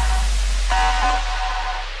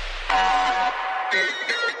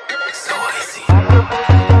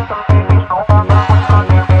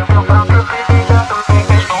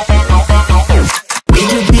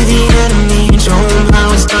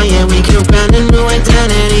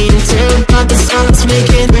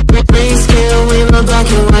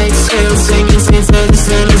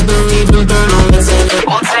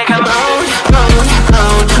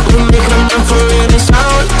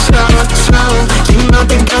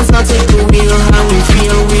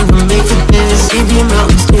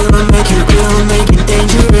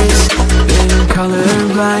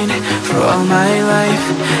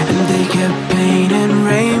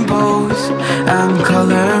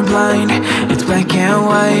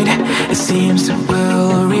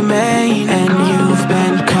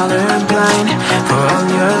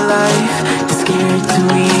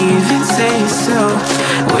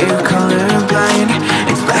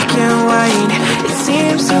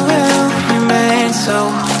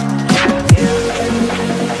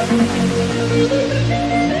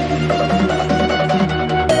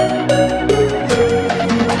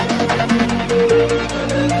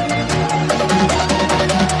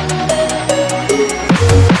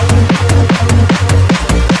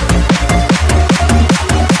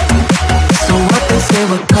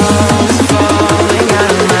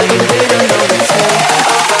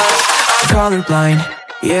 Colorblind,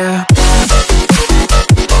 yeah.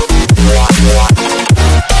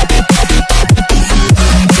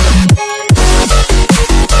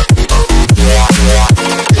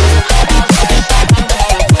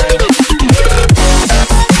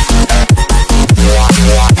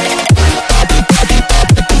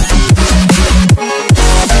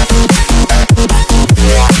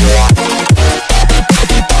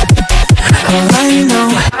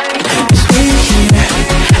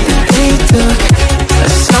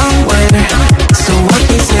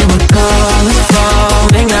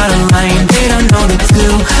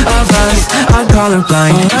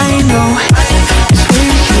 Colorblind. All I know is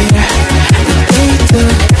we're here, that they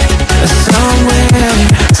took us somewhere.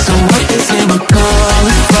 So what they say we call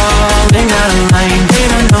is falling out of line. They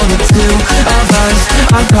don't know the two of us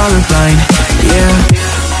are colorblind, yeah.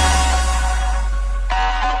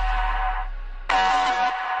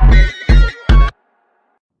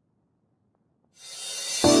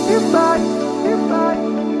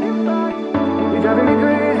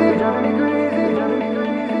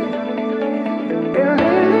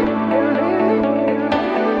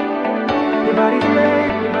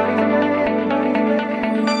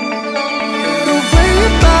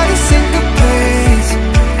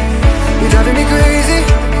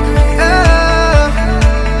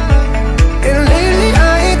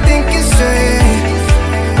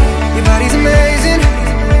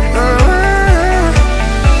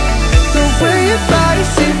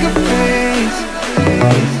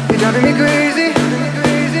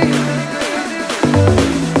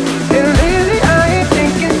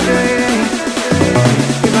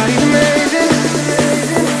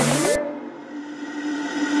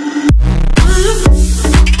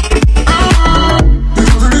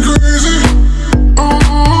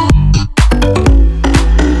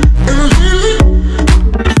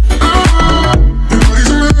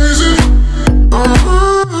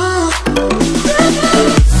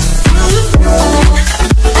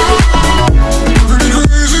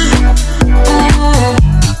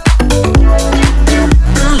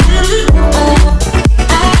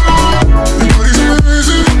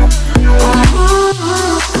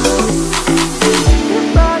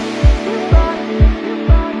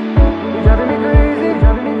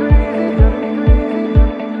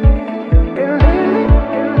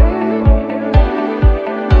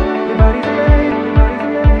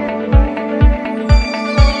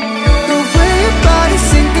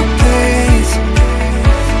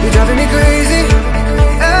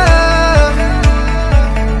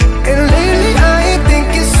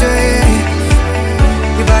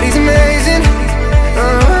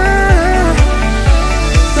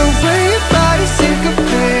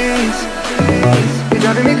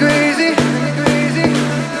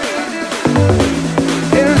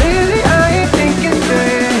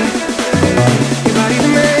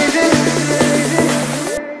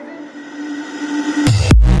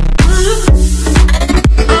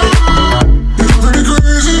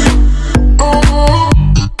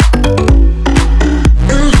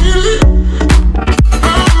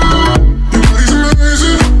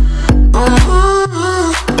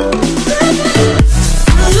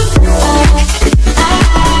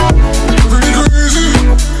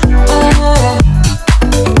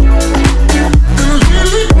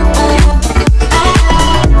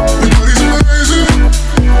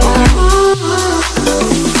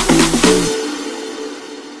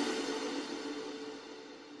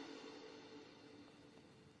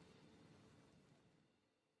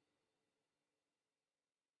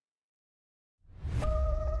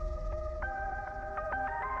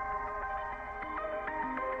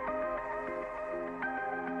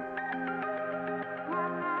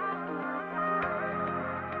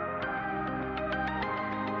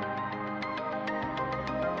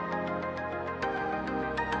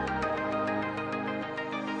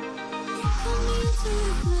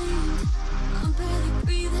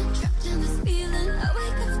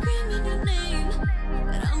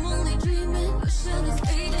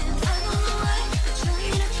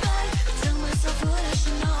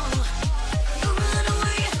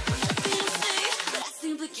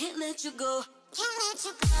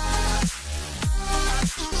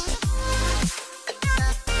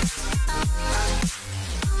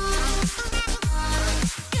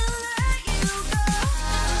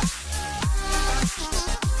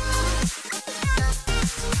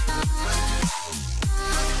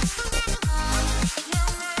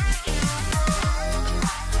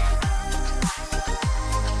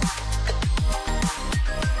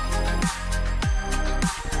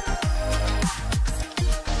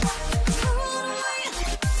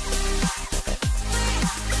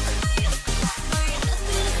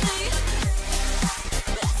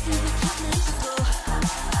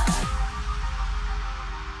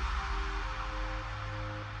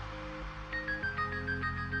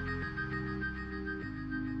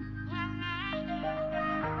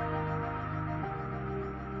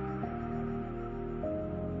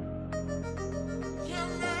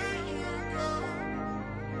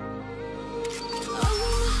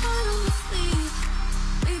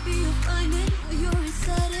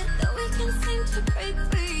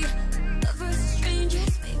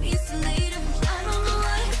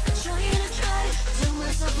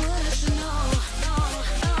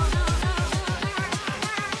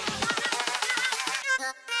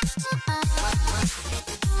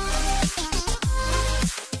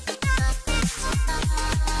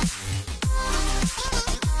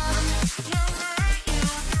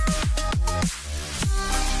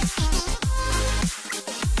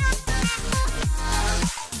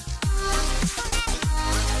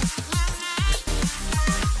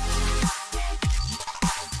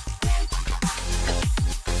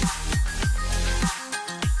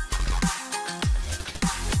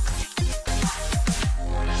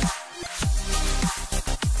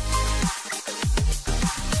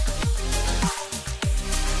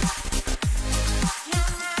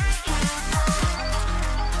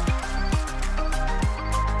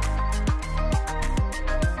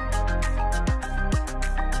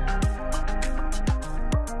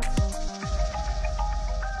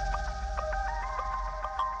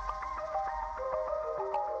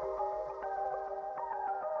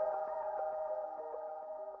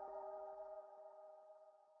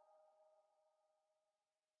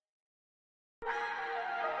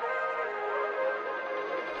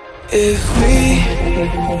 If we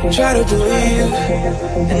try to believe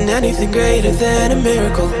in anything greater than a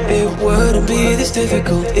miracle, it wouldn't be this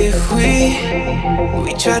difficult. If we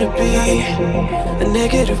try to be a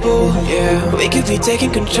negative bull, yeah, we could be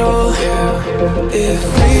taking control, yeah. If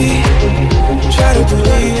we try to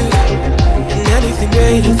believe in anything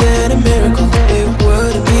greater than a miracle, it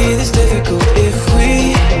wouldn't be this difficult. If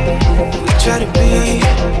we try to be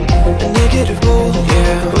a negative bull,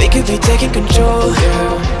 yeah, we could be taking control,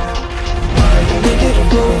 yeah. Negative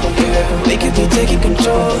bull, yeah, we could be taking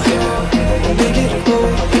control, yeah. Negative bull,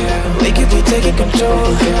 yeah, we could be taking control,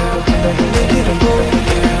 yeah. Negative bull,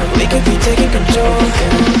 yeah, we could be taking control,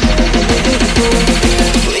 yeah. Negative bull, yeah, we could be taking control, yeah. Negative bull,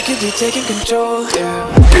 yeah, we could be taking control, yeah.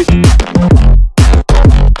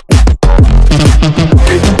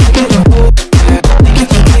 Negative bull, yeah,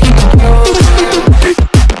 we could be taking control, yeah.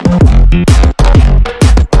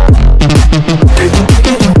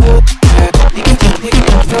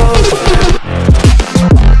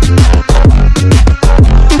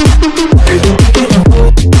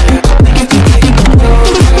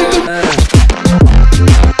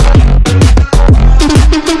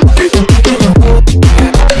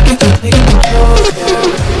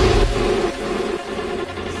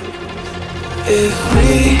 If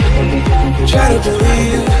we try to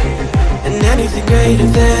believe in anything greater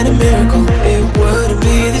than a miracle, it wouldn't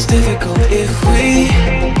be this difficult. If we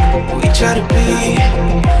try to be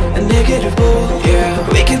a negative bull, yeah,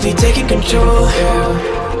 we could be taking control, yeah.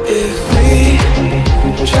 If we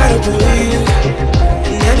try to believe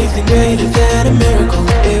in anything greater than a miracle,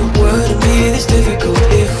 it wouldn't be this difficult.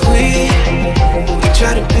 If we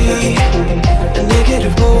try to be a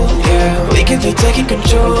negative bull, yeah, we could be taking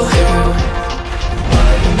control, yeah. Negative bull, yeah, we could be taking control, yeah.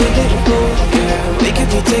 Negative bull, yeah, we could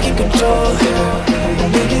be taking control, yeah.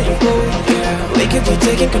 Negative bull, yeah, we could be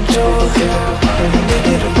taking control, yeah.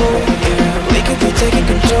 Negative bull, yeah, we could be taking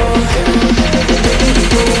control, yeah. Negative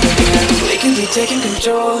bull, yeah, we could be taking control, yeah. Negative bull, yeah, we could be taking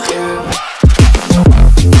control.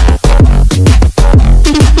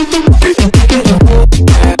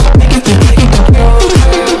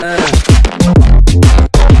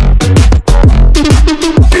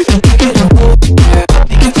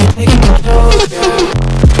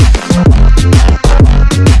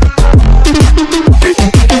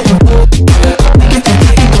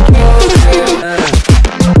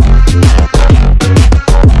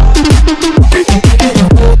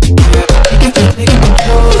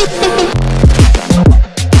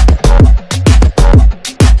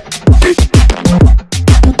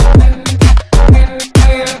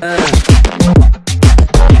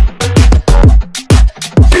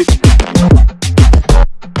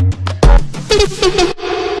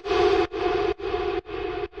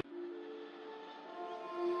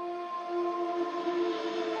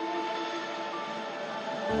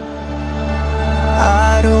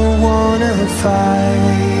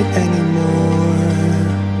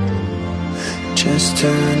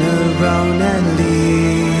 turn around and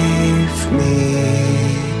leave me.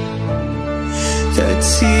 The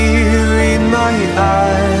tear in my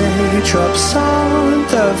eye drops on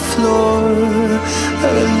the floor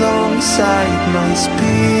alongside my speed.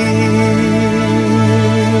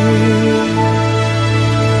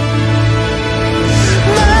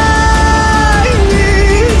 My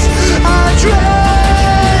knees are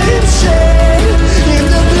drenching in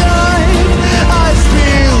the blood I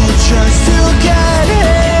spill just to get in.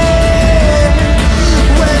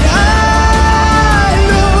 When I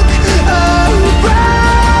look around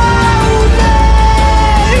me,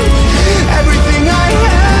 everything I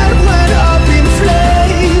had went up in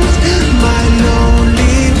flames. My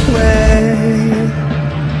lonely way.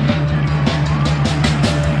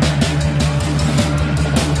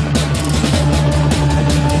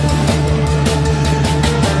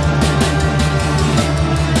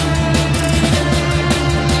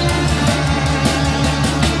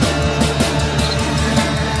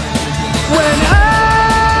 When I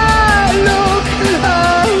look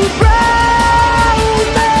around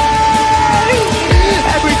me,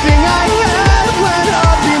 everything I had went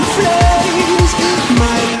up in flames.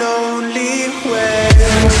 My lonely way.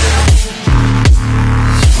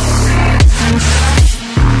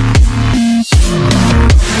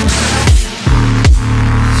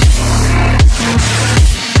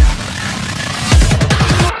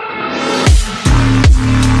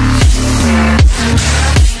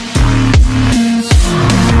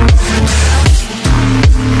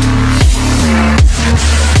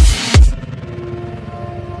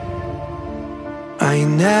 I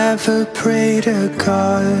never pray to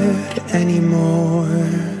God anymore.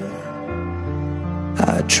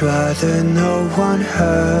 I'd rather no one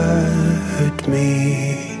hurt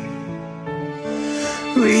me.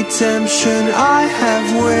 Redemption, I have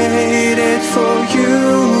waited for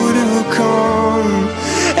you to come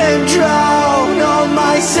and drown all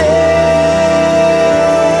my sin.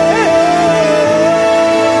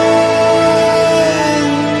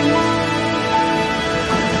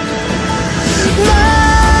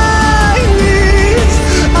 My knees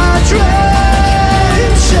are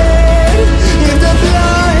drenching in the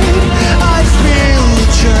blood I spill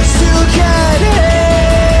just to get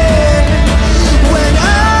in. When I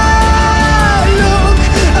look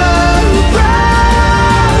around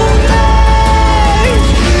me,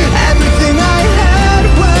 everything I had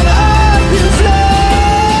went up in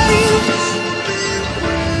flames.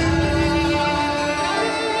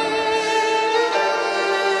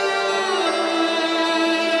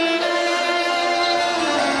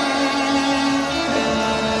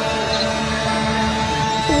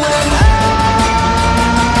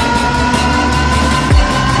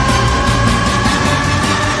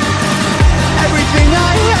 Everything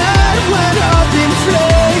I had went up in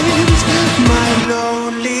flames. My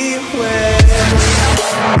lonely way.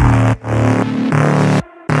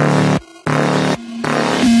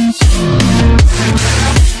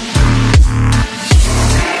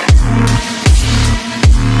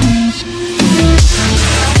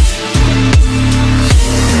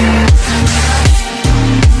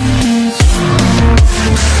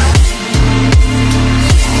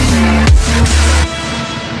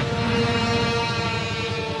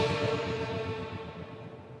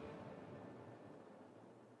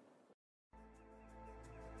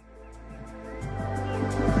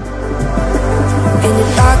 In the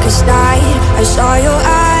darkest night, I saw your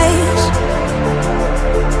eyes.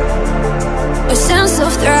 A sense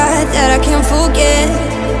of threat that I can't forget.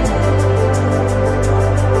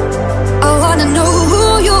 I wanna know who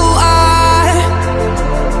you are.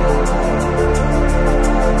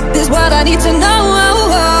 This world I need to know.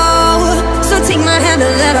 So take my hand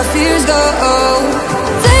and let our fears go.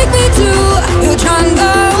 Take me to your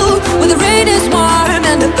jungle, where the rain is warm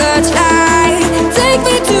and the birds fly. Take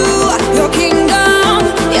me to your kingdom.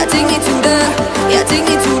 Yeah, take me to the. Yeah, take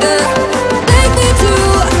me to the. Take me to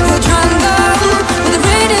your jungle, where the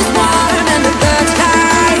rain is warm and the birds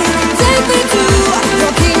fly. Take me to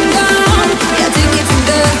your kingdom. Yeah, take me to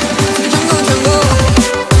the jungle, jungle.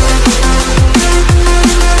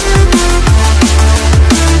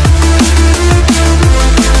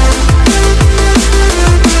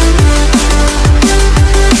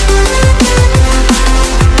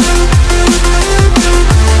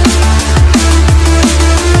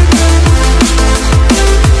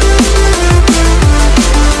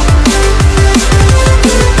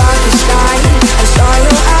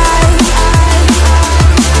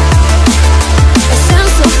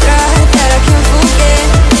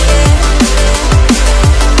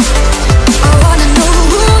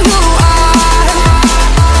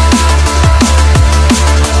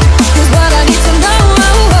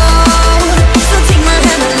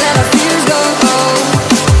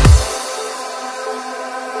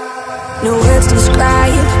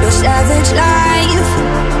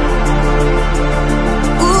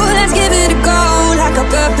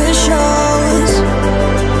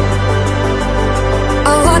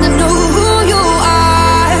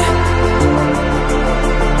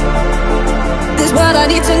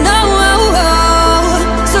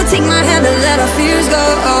 take my hand and let our fears go.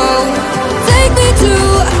 Take me to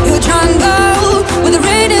your jungle, where the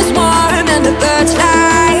rain is warm and the birds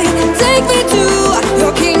fly. Take me to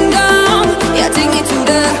your kingdom. Yeah, take me to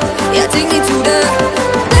the, yeah, take me to the.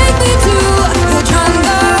 Take me to your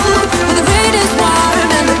jungle, where the rain is warm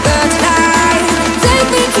and the birds fly. Take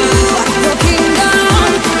me to your kingdom.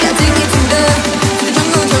 Yeah, take me to the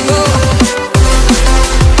jungle, jungle.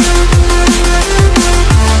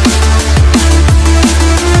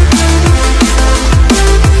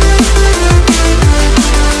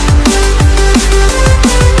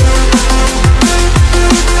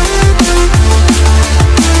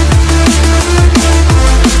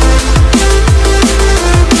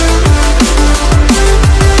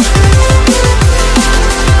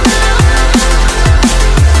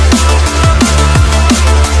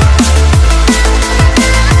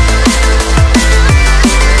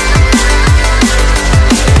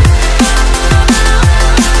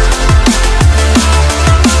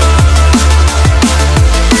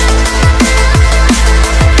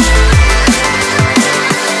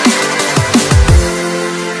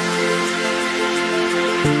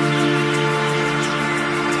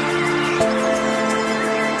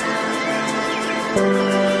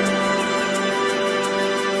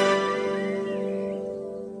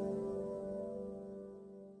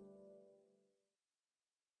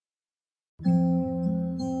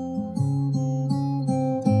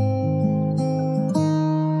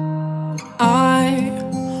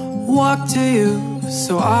 Walk to you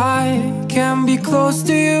so I can be close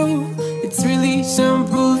to you. It's really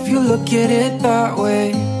simple if you look at it that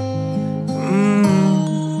way.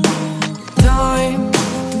 Time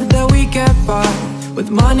that we get by with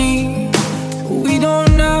money we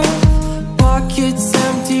don't know. Pockets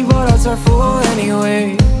empty but hearts are full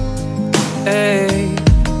anyway. Hey,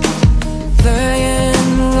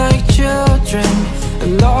 playing like children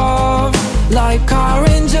and love like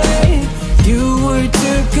R&J. You were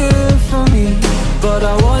too good for me, but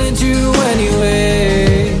I wanted you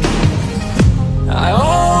anyway. I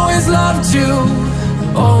always loved you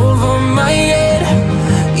over my head,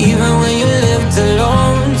 even when you lived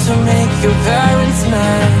alone to make your parents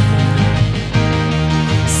mad.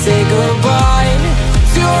 Say goodbye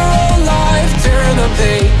to your old life, turn the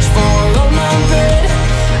page, follow my bed.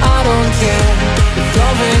 I don't care if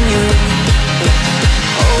loving you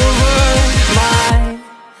over my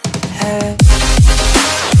head.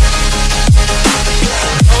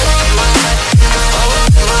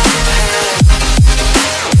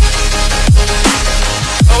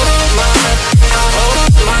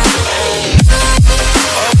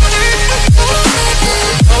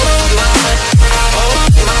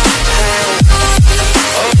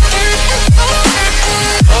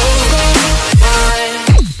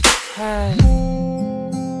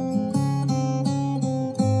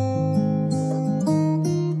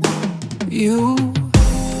 You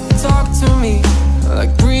talk to me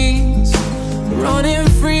like breeze, running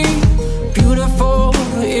free, beautiful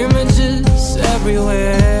images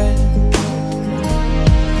everywhere.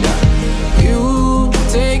 You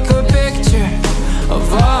take a picture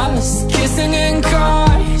of us kissing in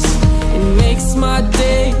cars, it makes my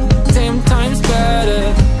day 10 times better.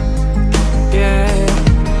 Yeah,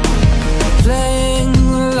 playing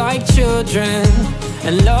like children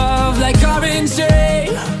and love like R&J.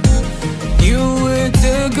 You were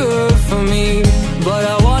too good for me, but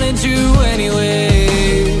I wanted you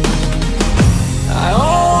anyway. I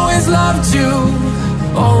always loved you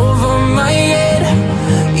over my head,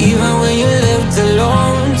 even when you lived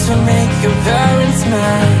alone to make your parents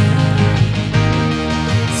mad.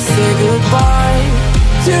 Say goodbye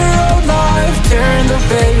to your old life, turn the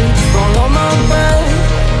page, follow my bed.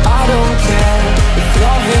 I don't care if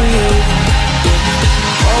loving you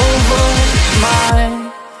over my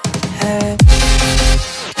head.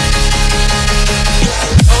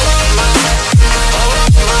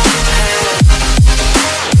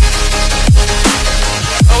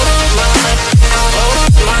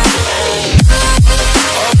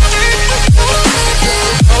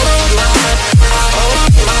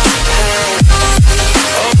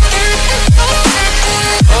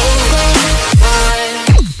 Over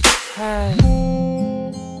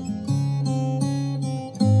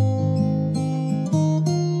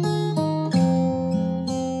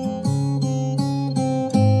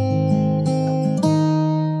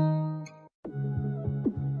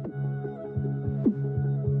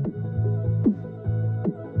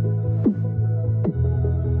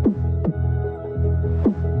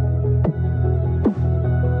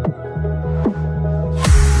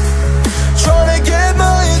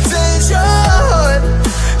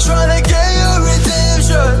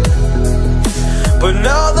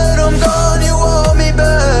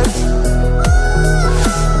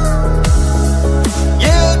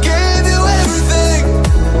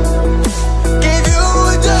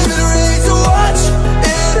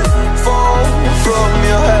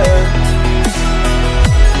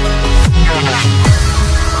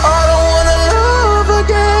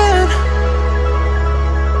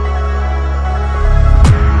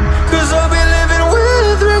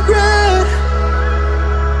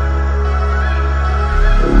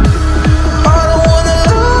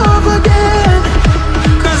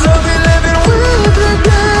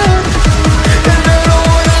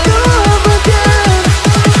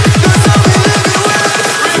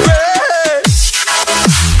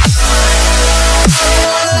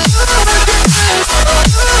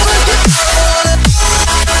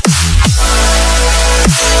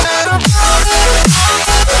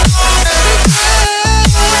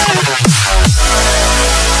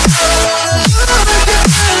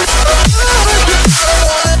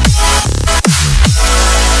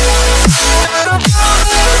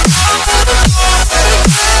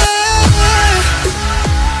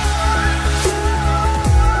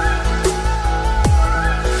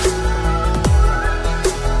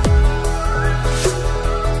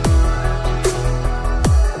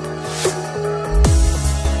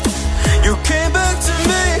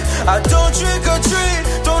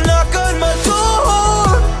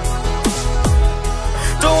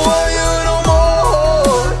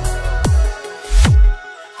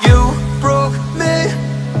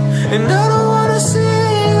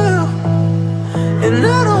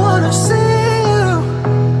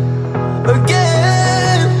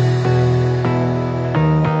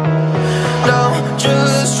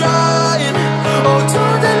just trying. Oh,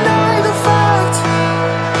 don't deny the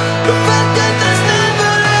fact that there's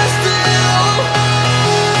never lasting.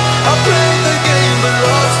 I played the game but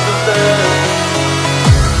lost the bet.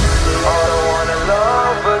 I don't wanna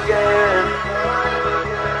love again.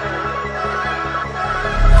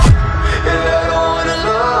 Yeah, I don't wanna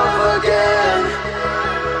love again.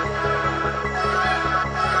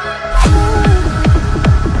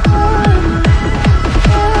 I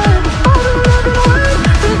don't wanna love again.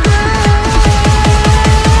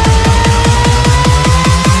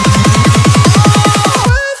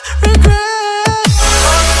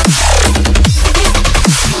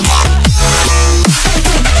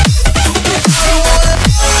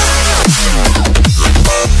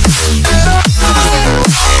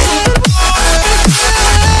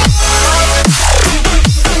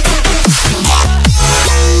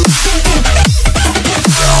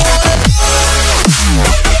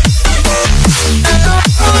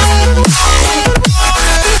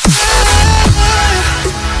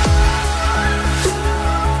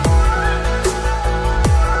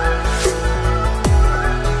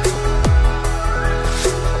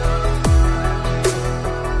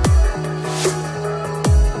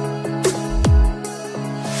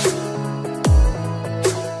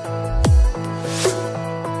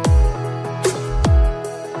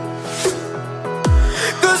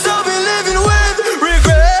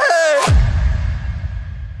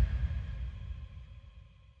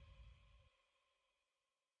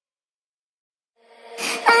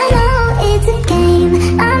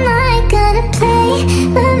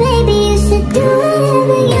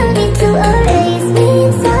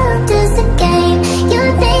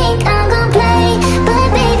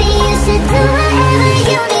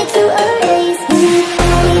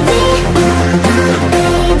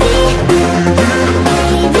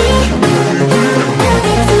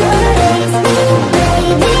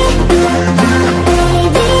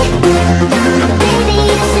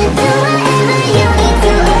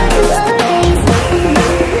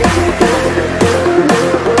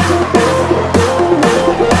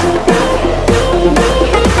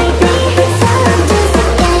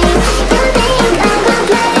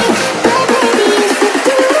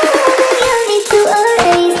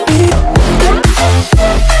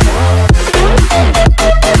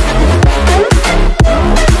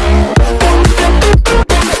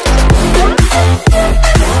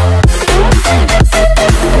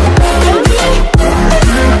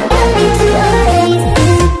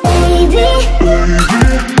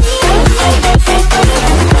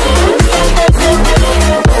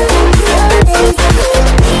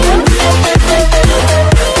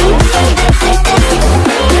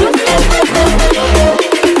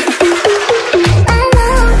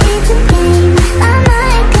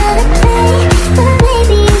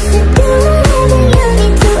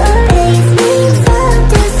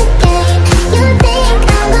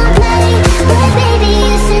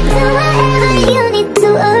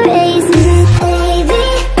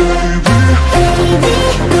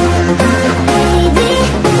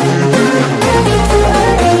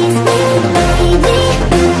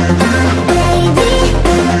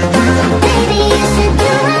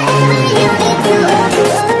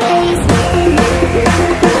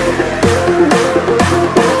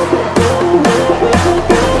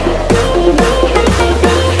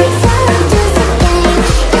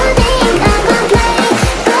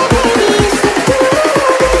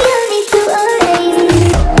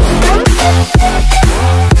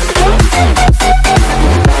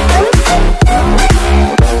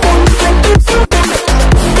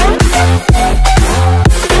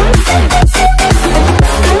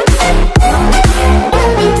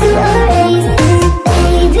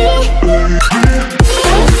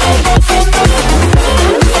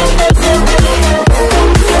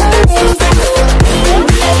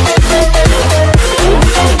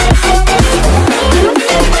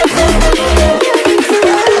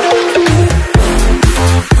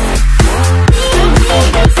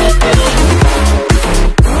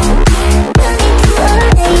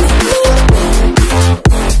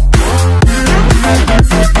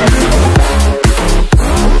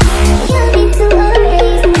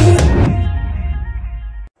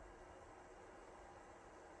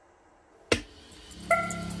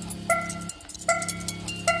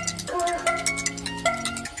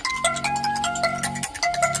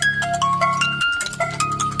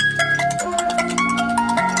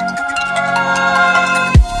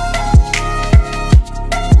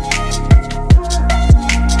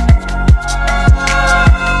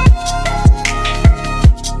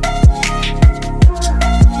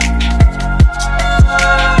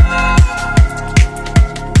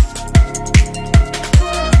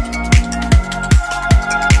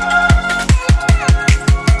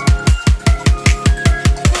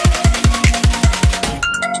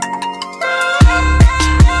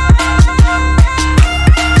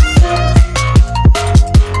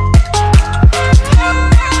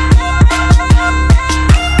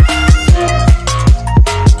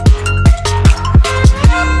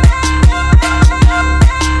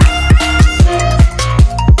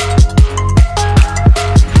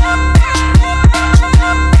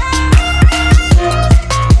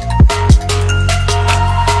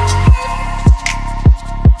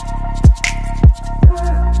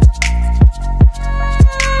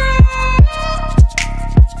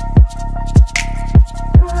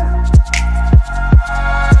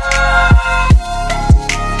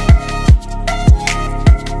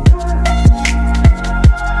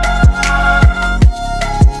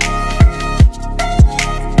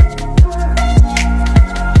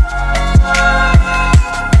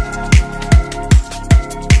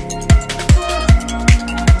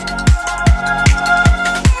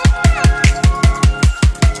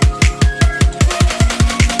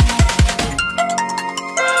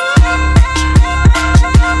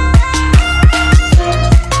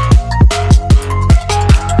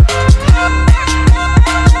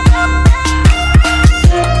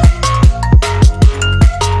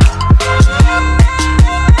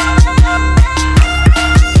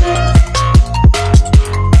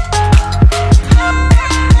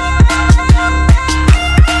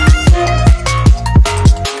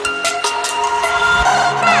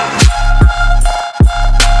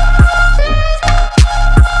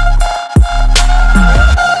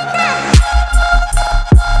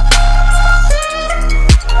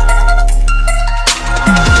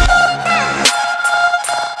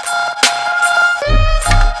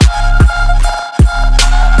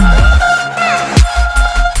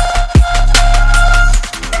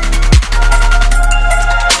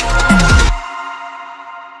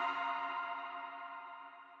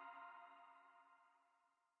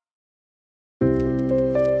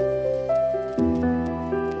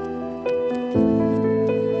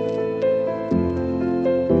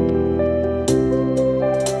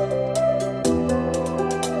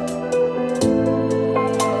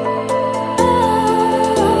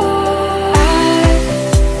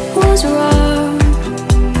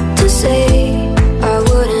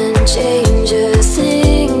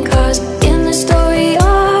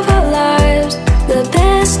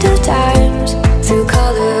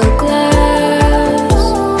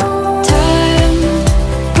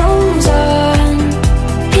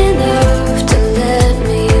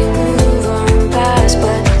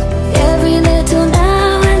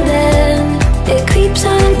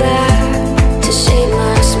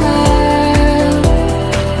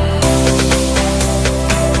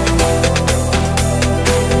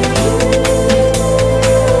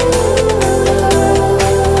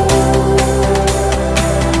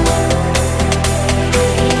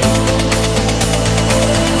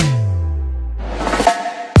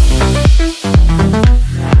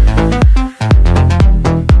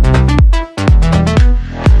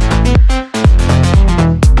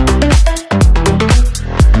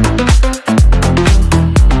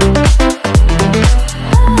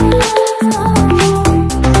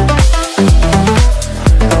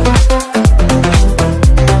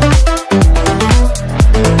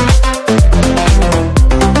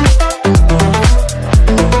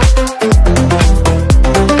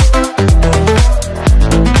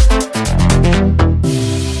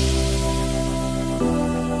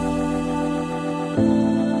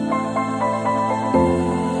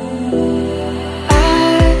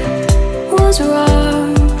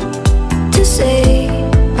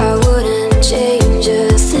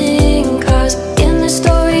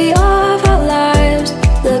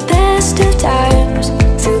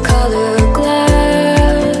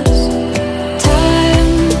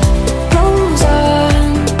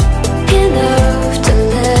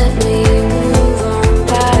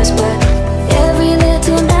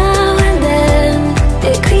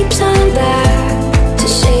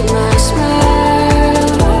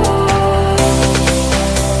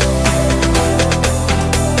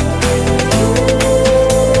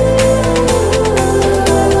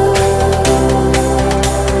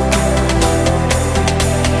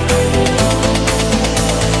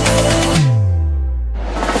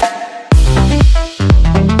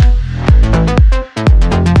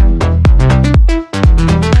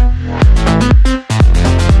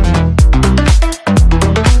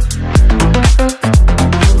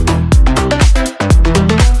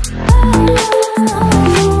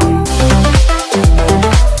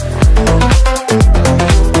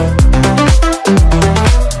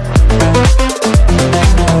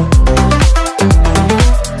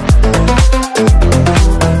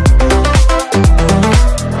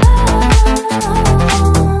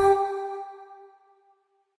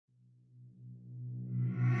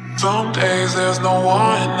 Some days there's no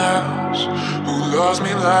one else who loves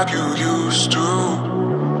me like you used to.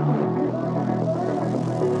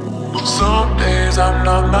 Some days I'm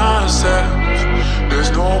not myself,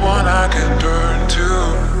 there's no one I can turn to.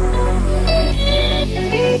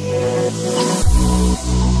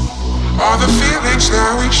 All the feelings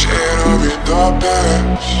that we shared are in the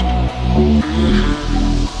past.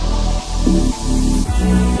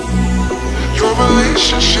 Your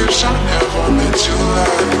relationships are never meant to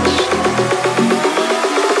last.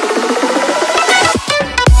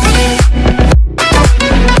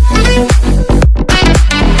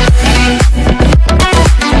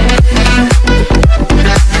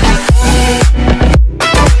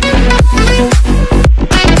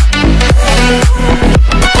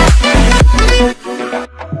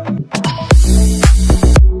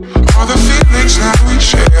 All the feelings that we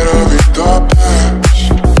shared are in the past.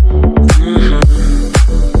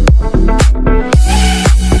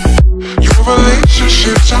 Your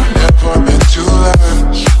relationships are never meant to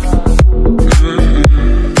last.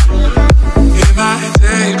 It might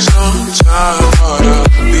take some time, but I'll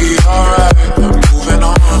be alright. I'm moving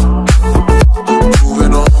on, I'm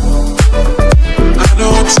moving on. I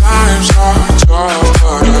know times are tough,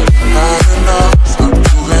 but I've had enough. I'm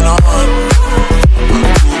moving on, I'm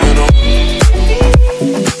moving on.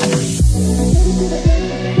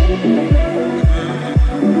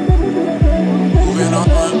 Moving on,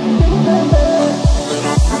 moving on.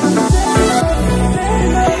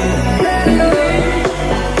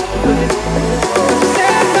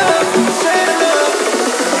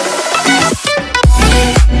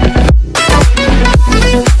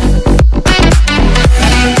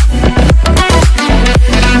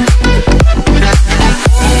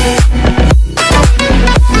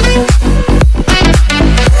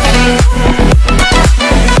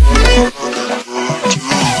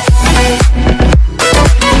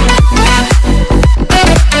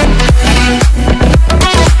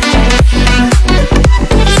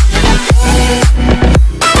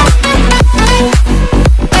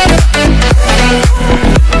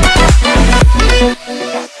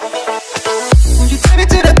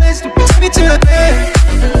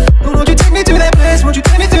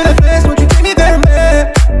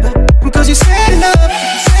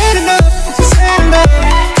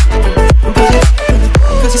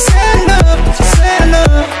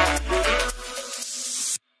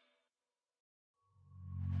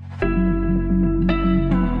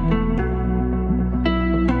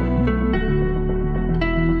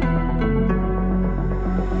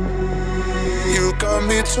 You got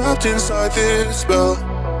me trapped inside this spell.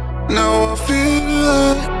 Now I feel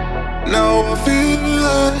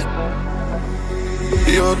like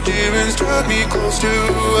your demons drag me close to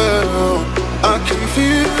hell. I can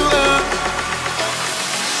feel that.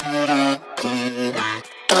 Had a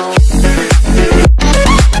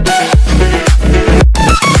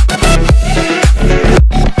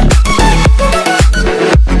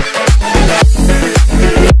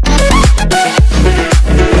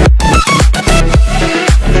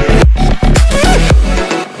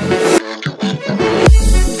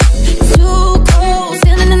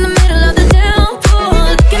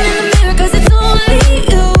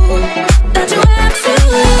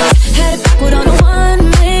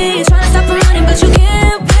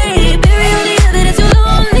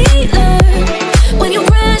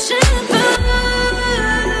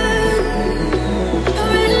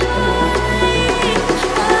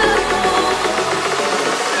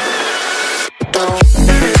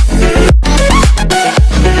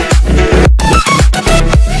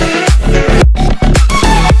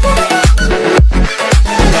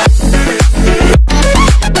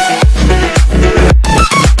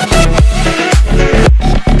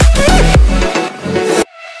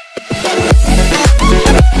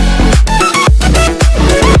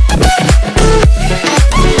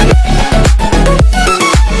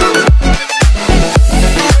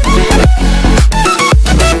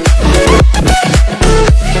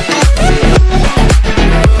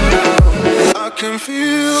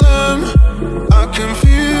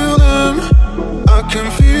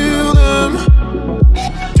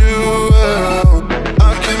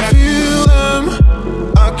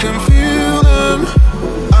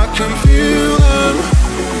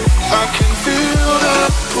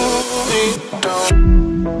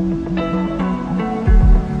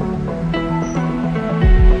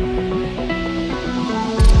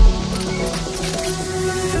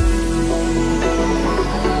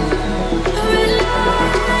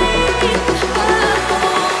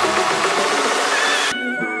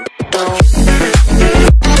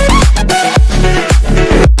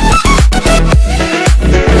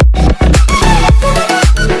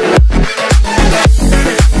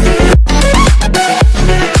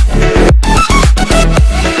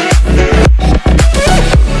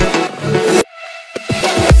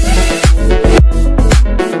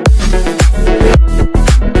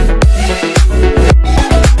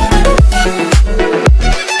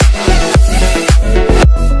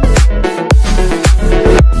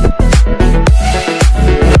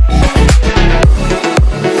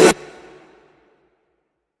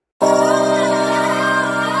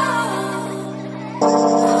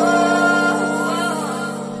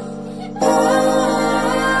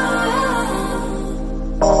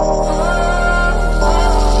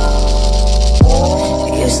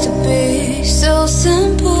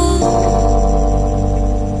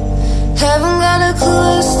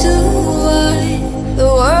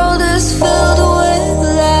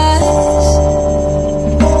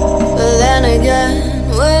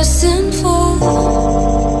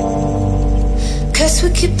Guess we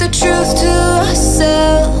keep the truth to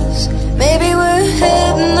ourselves. Maybe we're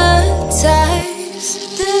hypnotized.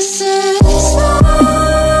 This is life.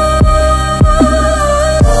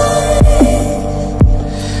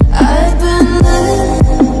 I've been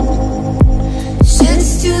living.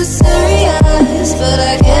 Shit's too serious, but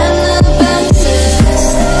I can't abandon this.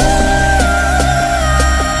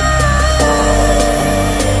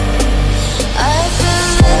 I've been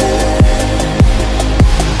living,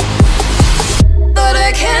 but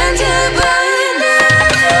I can't abandon.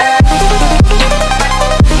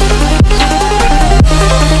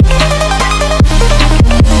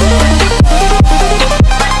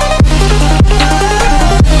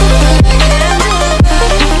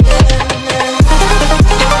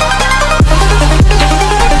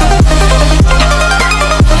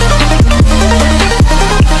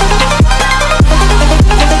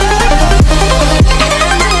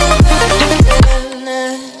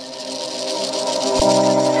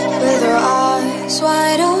 With our eyes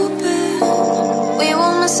wide open, we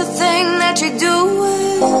won't miss a thing that you're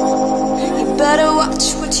doing. You better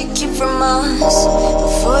watch what you keep from us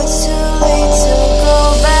before it's too late to go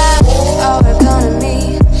back. Our economy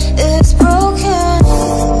is broken.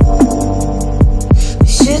 We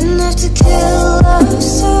shouldn't have to kill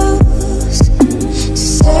ourselves to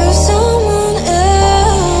serve someone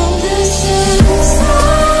else. This is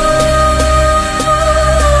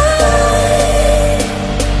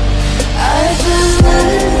I've been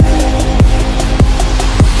living,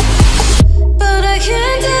 but I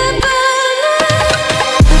can't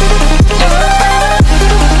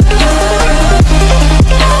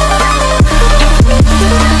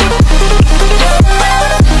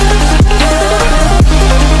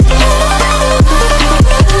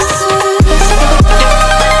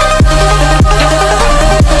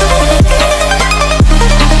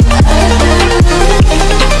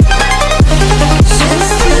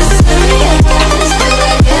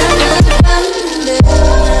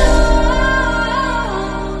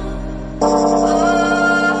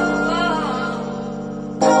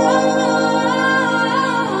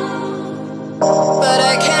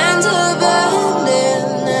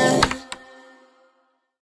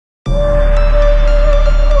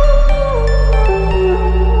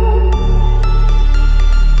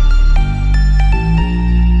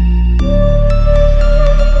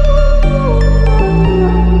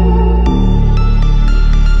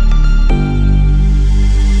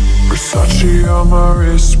on my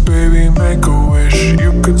wrist, baby, make a wish.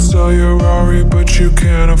 You could sell your Rari, but you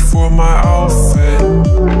can't afford my outfit.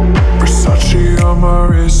 Versace on my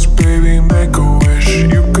wrist, baby, make a wish.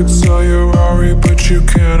 You could sell your Rari, but you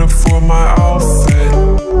can't afford my outfit.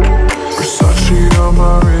 Versace on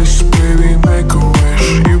my wrist, baby, make a wish.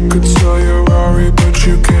 You could sell your Rari, but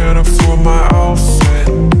you can't afford my outfit.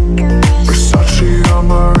 Versace on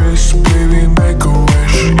my wrist, baby, make a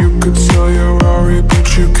wish. You could sell your Rari,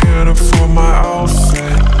 but you can't afford my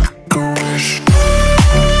outfit. Go wish. Go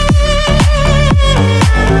wish.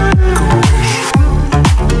 Go wish.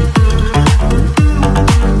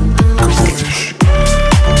 Go wish.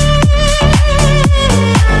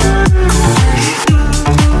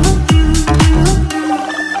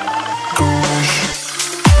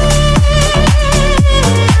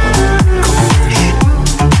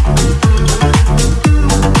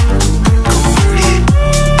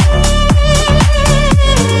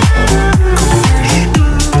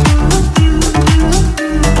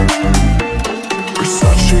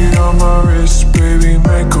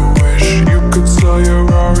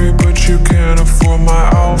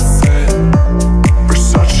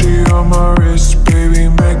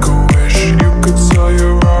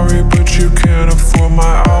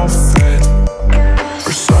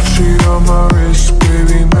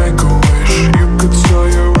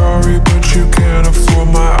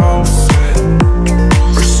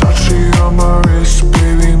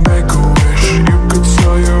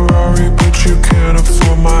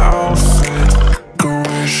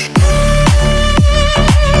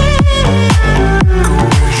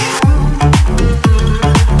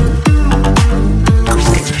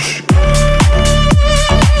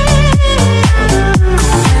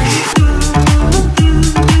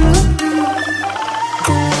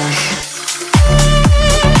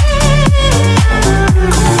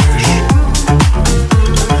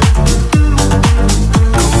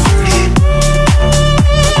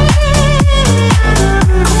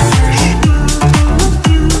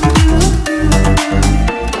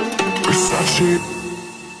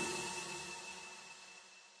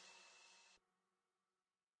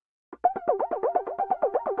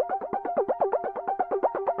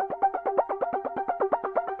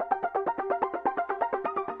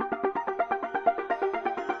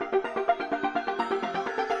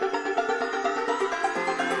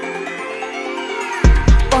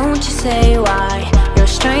 Don't you say why you're a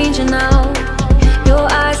stranger now. Your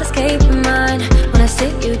eyes escaping mine when I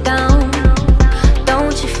sit you down.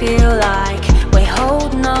 Don't you feel like we're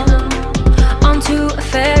holding on onto a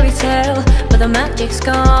fairy tale, but the magic's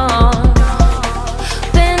gone.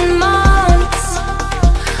 Been months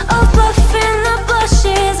of bluffing the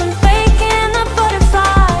blushes and faking the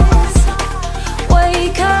butterflies.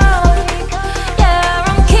 Wake up, yeah,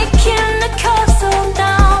 I'm kicking the castle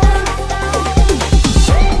down.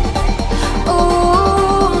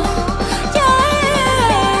 Ooh, yeah,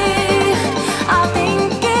 I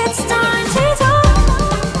think it's time to talk.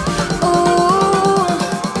 Ooh,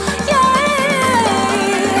 yeah,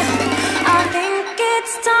 I think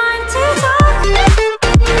it's time to talk.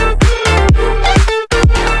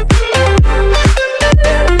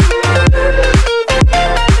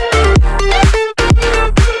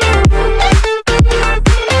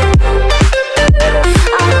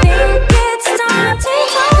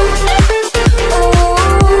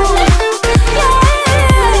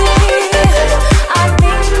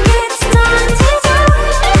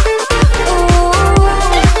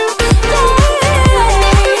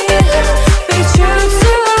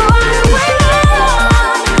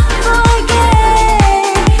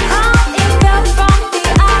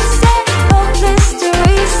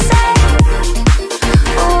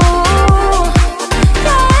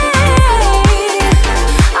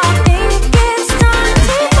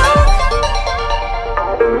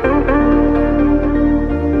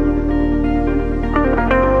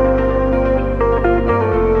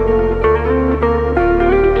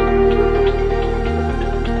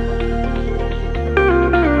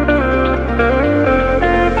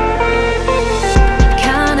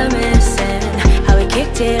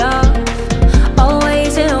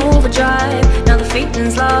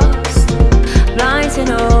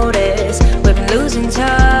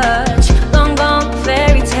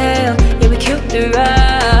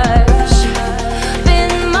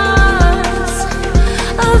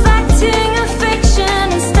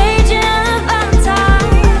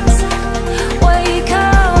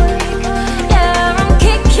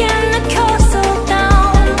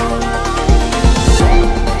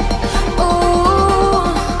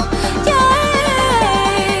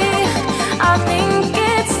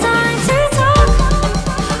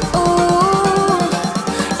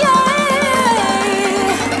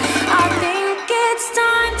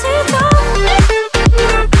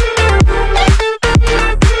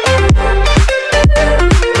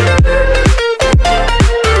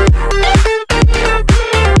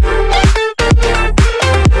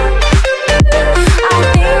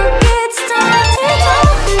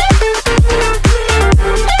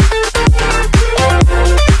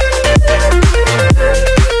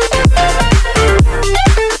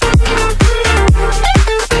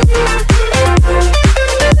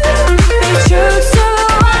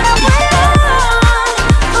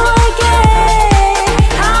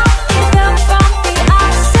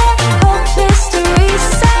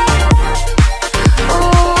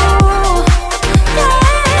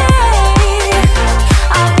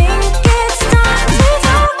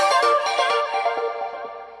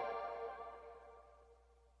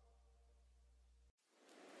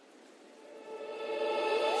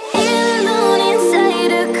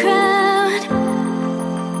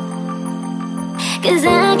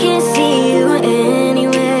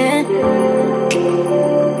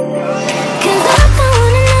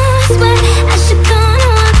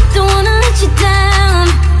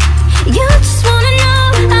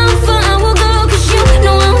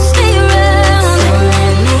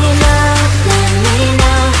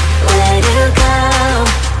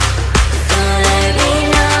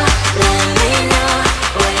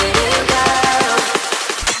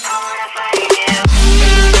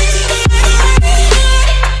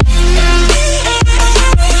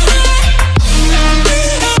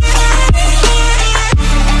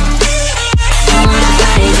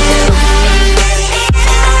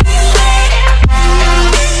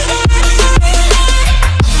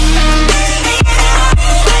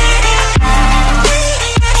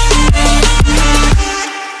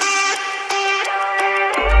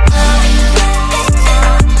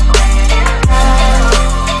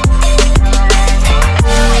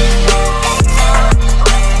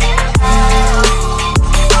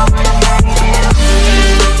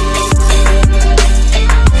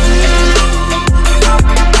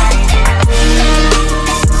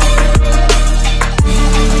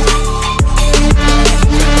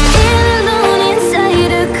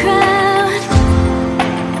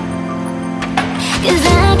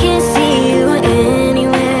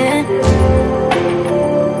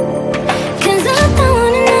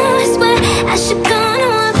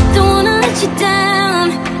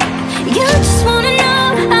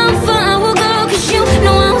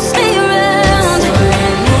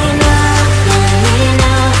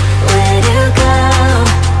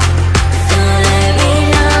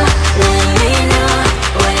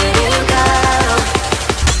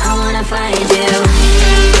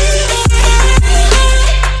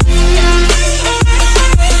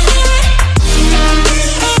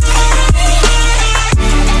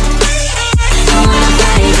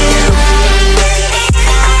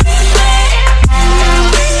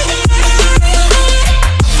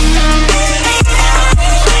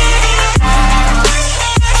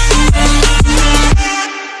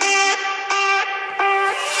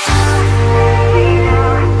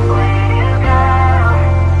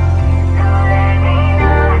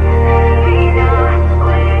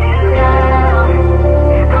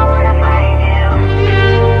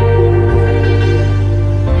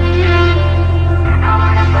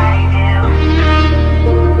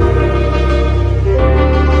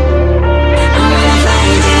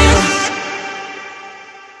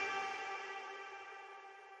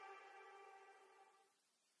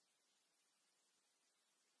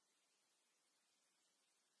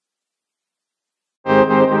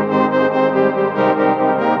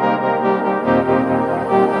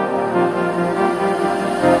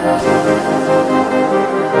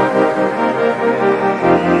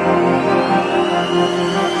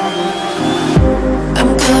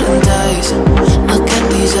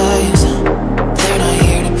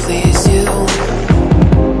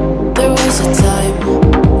 a time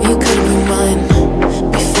you could be mine.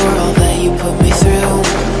 Before all that you put me through,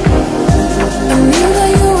 I knew that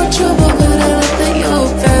you were trouble, but I left that you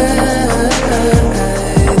were bad.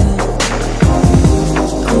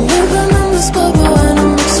 I'm living in this bubble and it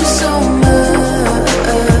makes you so mad.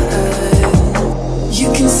 You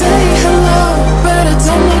can say hello, but I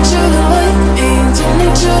don't need you to like me. Don't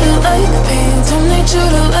need you to like me. Don't need you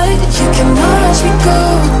to like. You can watch me go,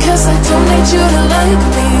 cause I don't need you to like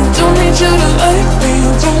me. Don't need you to like me.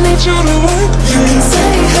 Don't need you to like. You can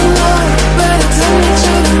say hello, but I don't need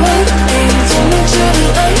you to like me. Don't need you to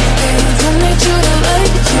like me. Don't need you to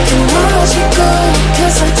like. You can watch me go,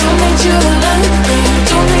 cause I don't need you to like me.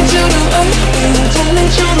 Don't need you to like me. Don't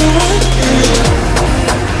need you to like me.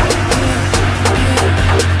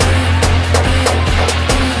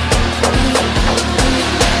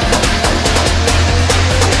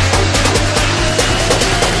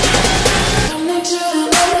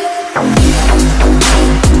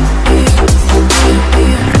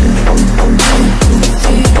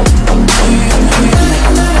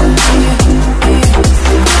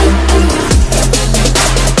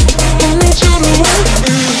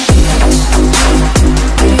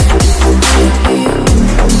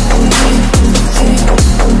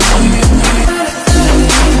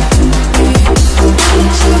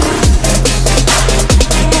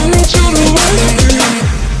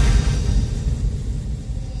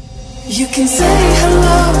 You can say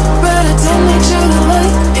hello, but I don't need you to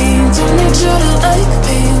like me. Don't need you to like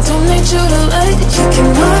me. Don't need you to like. You can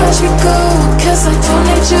watch me go, cause I don't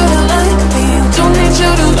need you to like me. Don't need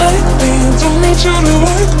you to like me. Don't need you to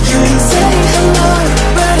like. You can say hello,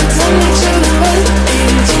 but I don't need you to like me.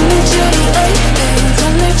 Don't need you to like me.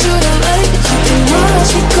 Don't need you to like. You can watch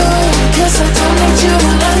me go, cause I don't need you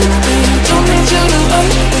to like me. Don't need you to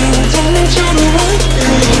like me. Don't need you to like me.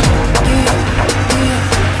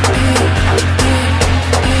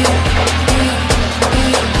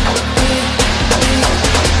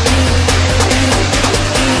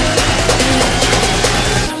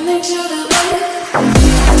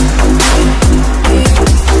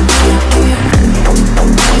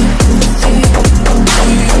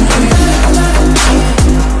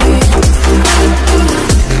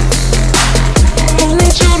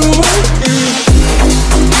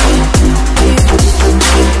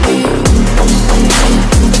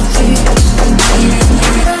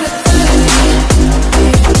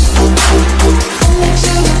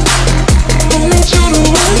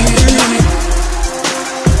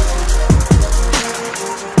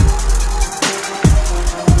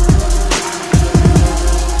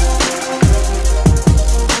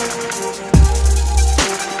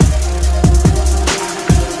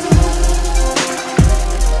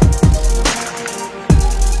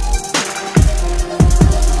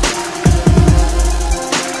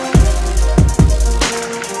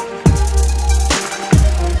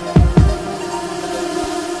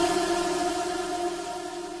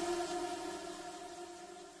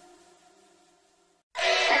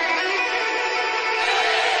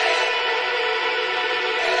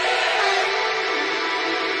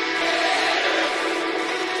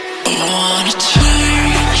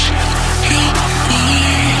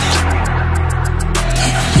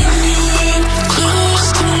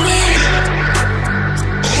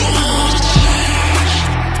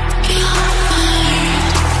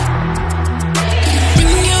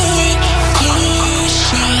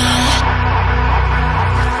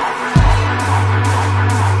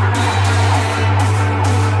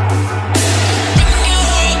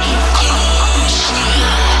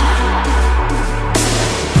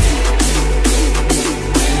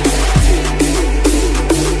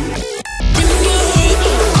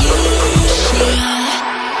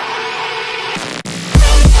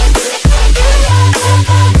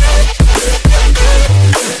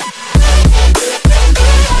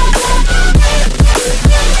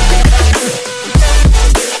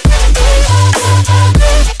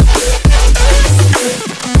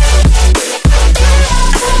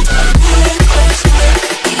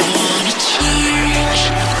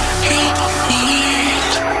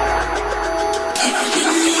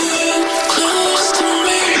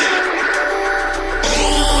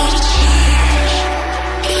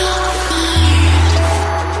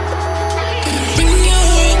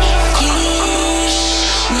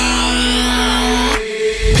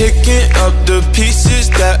 Picking up the pieces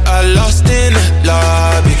that I lost in the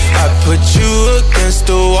lobby. I put you against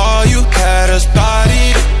the wall, you had us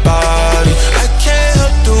body to body. I can't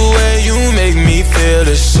help the way you make me feel,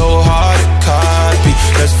 it's so hard to copy.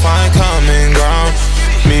 Let's find common ground,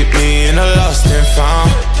 meet me in the lost and found,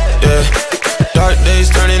 yeah. Dark days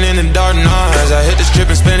turning into dark nights. I hit the strip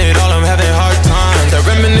and spend it all, I'm having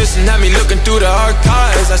Listen at me looking through the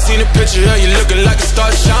archives. I seen a picture of you looking like a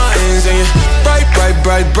star shines. And you're bright, bright,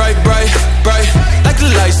 bright, bright, bright, bright, like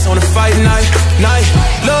the lights on a fight night, night.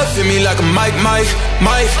 Love hit me like a mic, mic,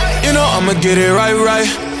 mic. You know I'ma get it right,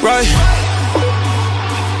 right, right.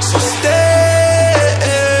 So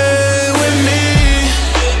stay with me,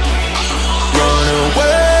 run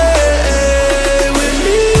away with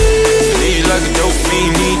me. Need like a dope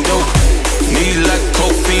fiend, need dope. Need like a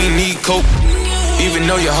coke fiend, need coke. Even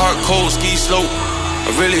though your heart cold, ski slope,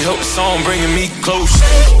 I really hope the song bringing me close.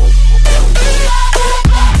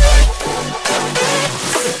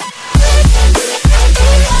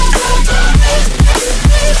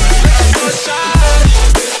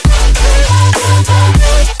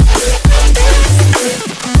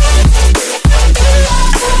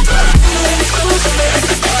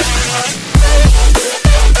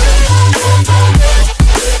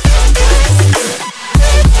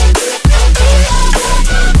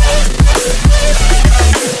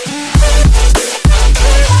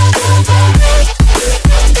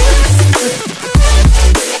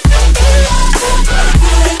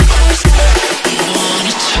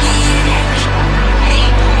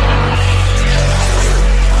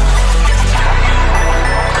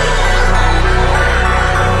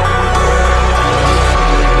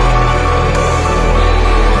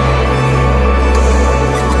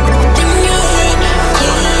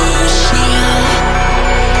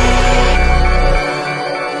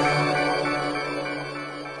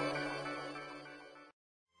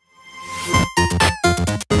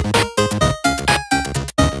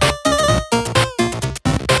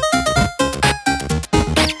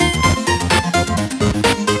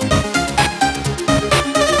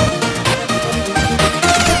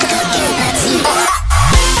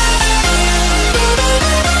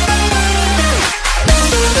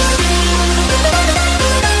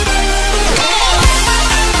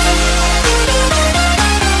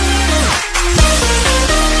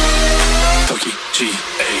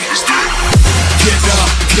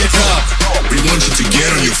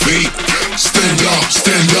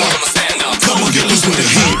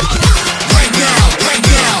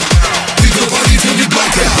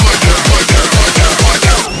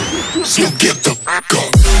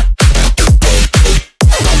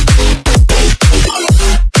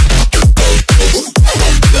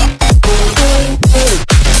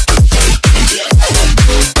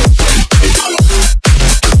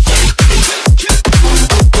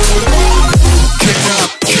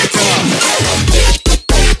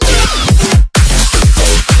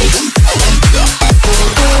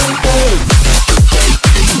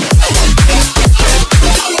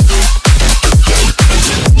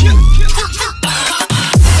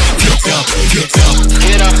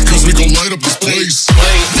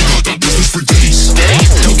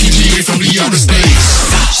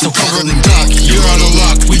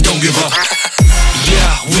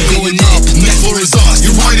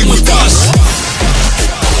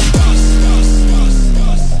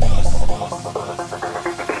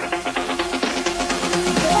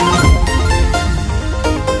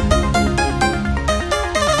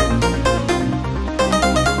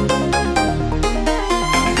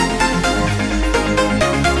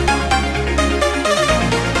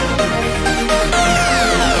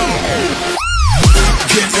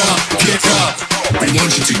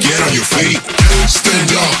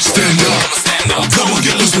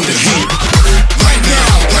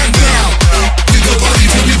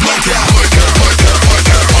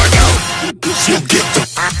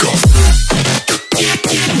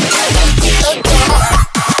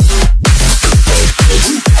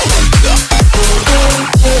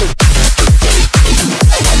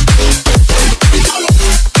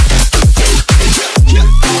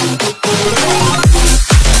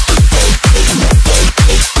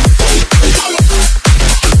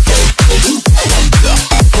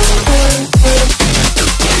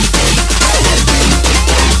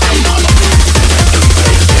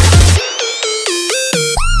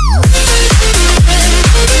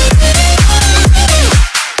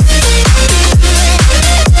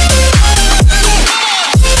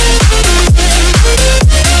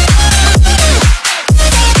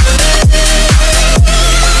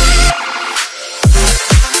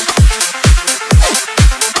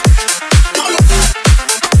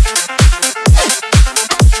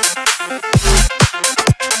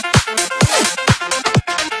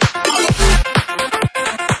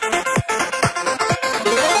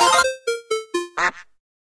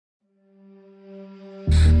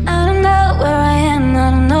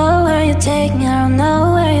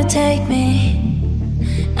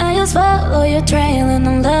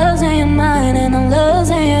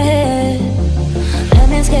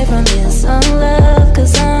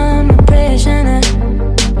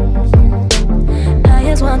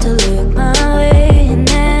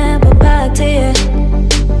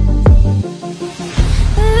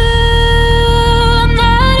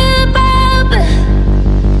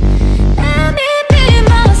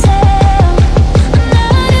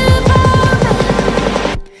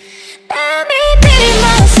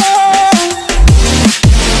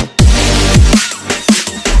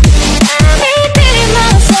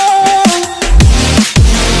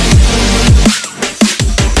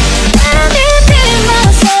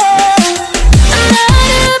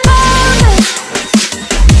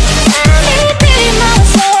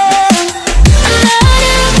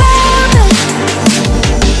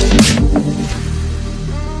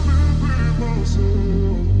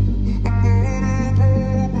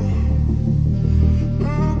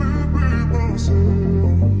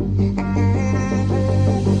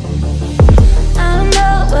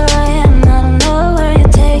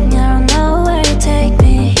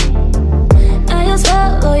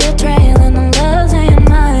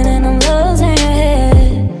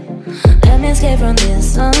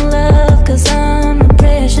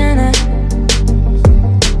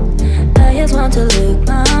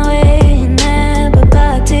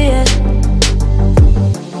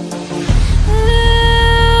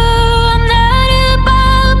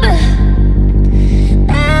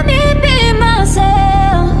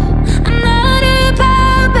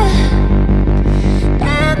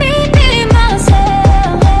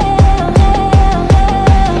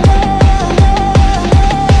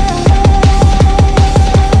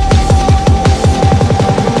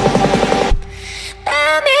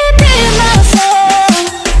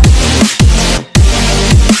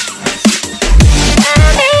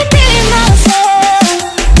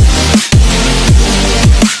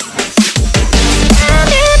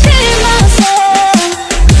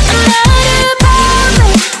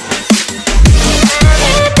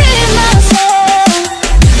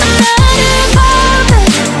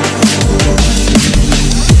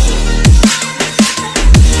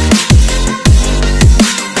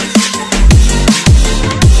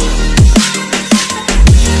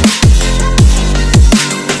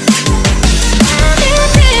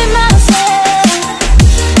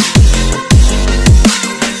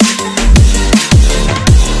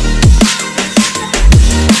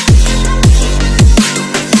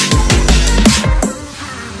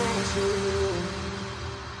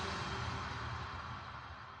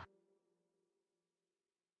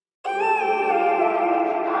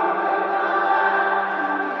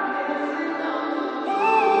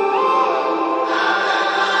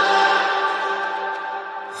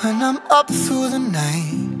 When I'm up through the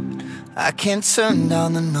night, I can't turn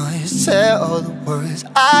down the noise, say all the words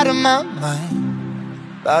out of my mind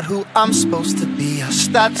about who I'm supposed to be. I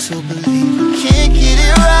start to believe I can't get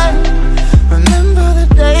it right. Remember the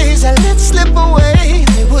days I let slip away,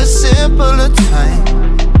 they were simpler times.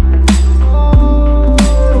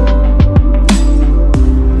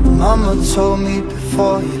 Mama told me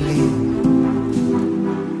before you leave,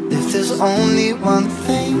 if there's only one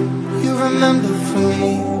thing you remember from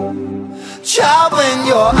me, child, when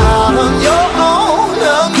you're out on your own,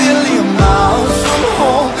 a million miles from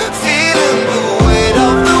home, feeling the weight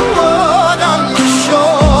of the world on your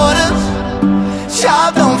shoulders.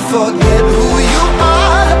 Child, don't forget who you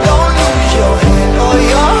are, don't lose your head or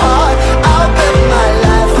your heart. I'll bet my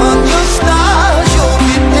life on your stars, you'll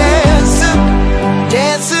be dancing,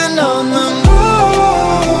 dancing on the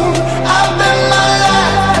moon. I'll bet my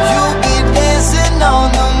life you'll be dancing on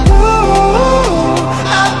the moon.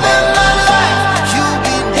 I'll bet my life you'll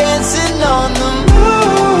be dancing on the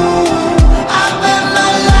moon. I'll bet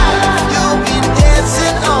my life you'll be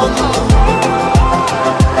dancing on the moon.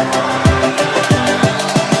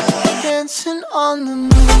 Dancing on the moon.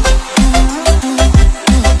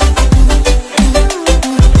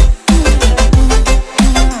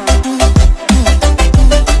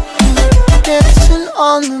 Dancing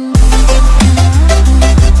on the moon.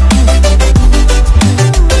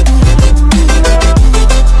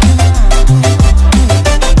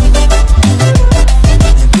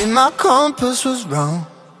 Maybe my compass was wrong,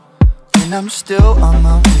 and I'm still on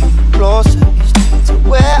my way closer each day to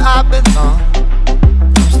where I belong.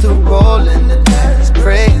 I'm still rolling the dice,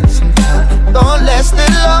 praying sometimes it don't last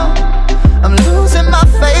that long. I'm losing my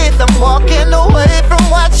faith, I'm walking away from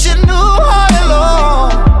what you knew all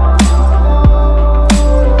along.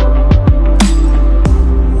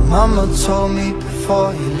 Mama told me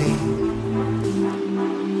before you leave,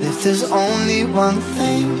 if there's only one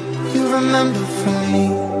thing you remember from me,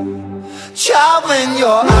 child, when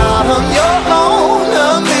you're out on your own,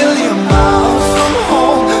 a million miles from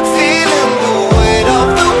home, feeling the weight of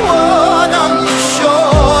the world on your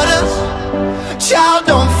shoulders. Child,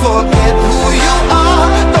 don't forget who you are,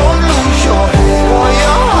 don't lose your head or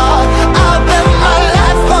your heart. I'll bet my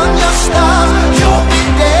life on your stars, you'll be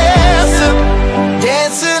dancing,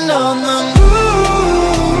 dancing on the moon.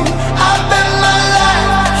 I'll bet my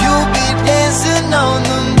life you'll be dancing on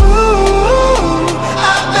the moon.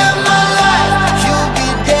 I'll bet my life you'll be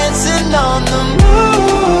dancing on the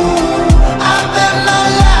moon. I'll bet my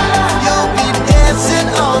life you'll be dancing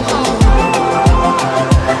on the moon.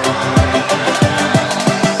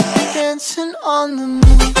 Dancing on the moon.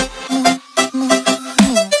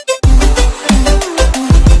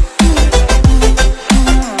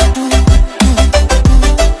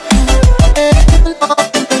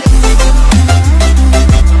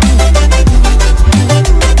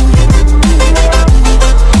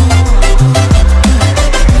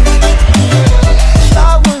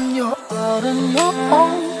 Child, when you're out on your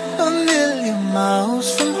own, a million miles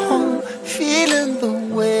from home, feeling the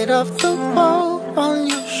weight of the world on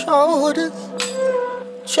your shoulders.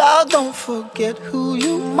 Child, don't forget who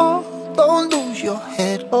you are, don't lose your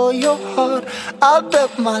head or your heart. I'll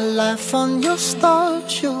bet my life on your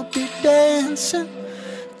stars, you'll be dancing,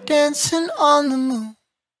 dancing on the moon.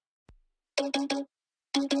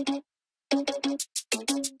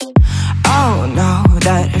 Oh no,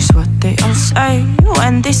 that is what they all say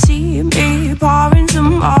when they see me pouring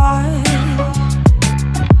some wine.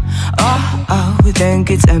 Oh, then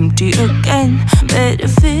gets empty again. Better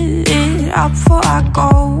fill it up before I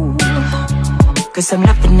go. Cause I'm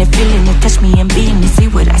loving it, feeling it, touch me and being it. See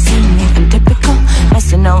what I see in it, I'm typical.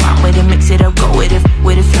 Messing around with it, mix it up, go with it,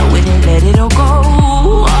 flow with it, let it all go.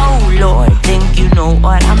 Oh Lord, think you know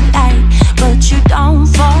what I'm like, but you don't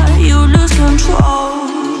fall, you lose control.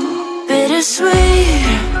 Bittersweet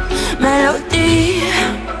melody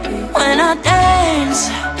when I dance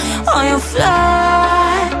on your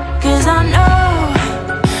fly. Cause I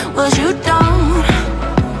know what you don't,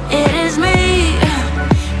 it is me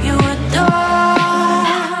you adore.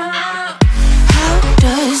 How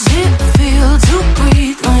does it feel to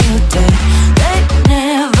breathe when you're dead? They've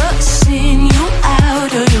never seen you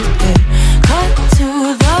out of your bed. Cut to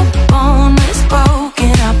the bone, it's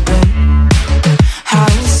broken, I bet. How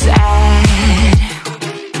sad.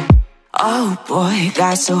 Oh boy,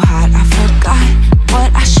 got so hot I forgot what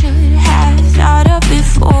I should have thought of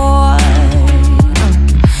before.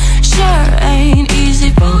 Sure ain't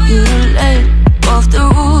easy for you to let go of the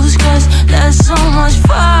rules, cause there's so much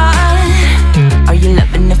fun. Are you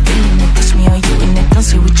loving the feeling it? Touch me, are you in it? Don't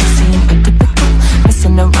say what you're saying, but typical.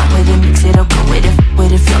 Messing around with it, mix it up, go with it,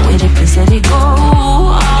 flow with it, please let it go.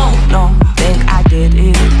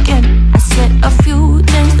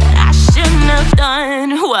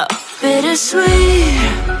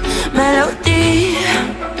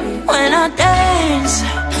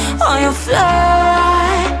 wanna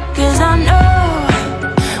fly, 'cause I know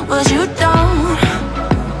what you don't.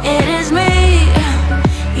 It is me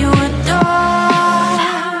you adore.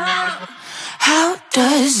 How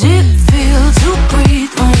does it feel to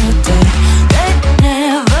breathe when you're dead? They've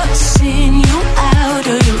never seen you out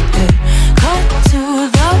of your bed. Cut to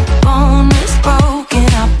the bone, it's broken,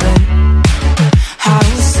 I bet. How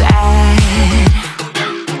sad.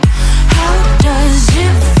 How does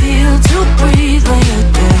it feel to breathe when you're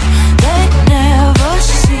dead? They've never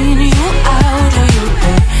seen you out of your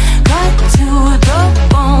bed. Cut to the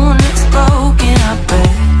bone, it's broken, I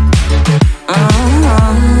bet.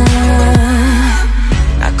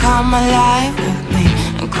 Now come alive with me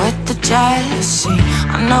and quit the jealousy.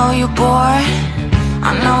 I know you're bored,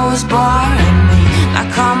 I know it's boring me. Now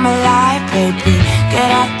come alive, baby, get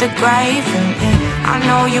out the grave and I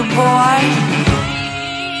know you're bored.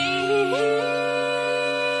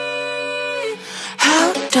 How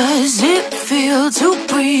does it feel to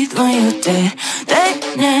breathe when you're dead? They've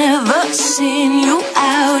never seen you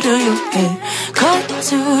out of your bed. Cut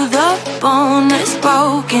to the bone, it's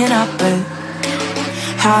broken, I bet.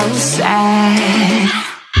 How sad.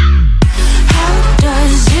 How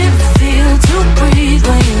does it feel to breathe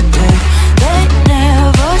when you're dead? They've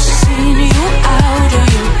never seen you out of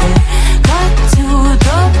your bed. Cut to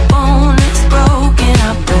the bone, it's broken,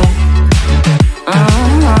 I bet.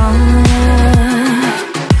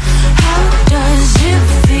 How does it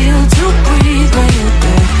feel to breathe when you're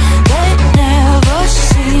dead? They've never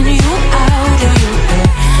seen you out of your bed.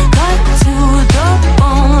 Cut to the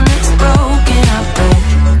bone, it's broken, I bet.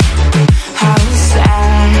 How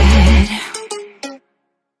sad.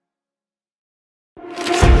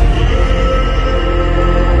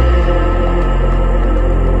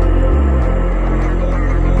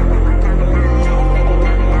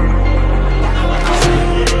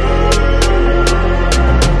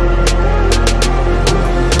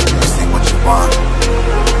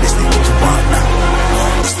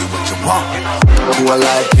 Who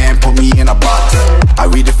alive can't put me in a box. I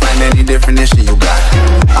redefine any definition you got.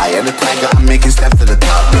 I am the tiger, I'm making steps to the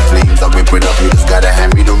top. The flames, I whip it up, you just gotta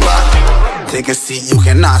hand me the rock. Take a seat, you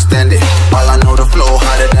cannot stand it. All I know, the flow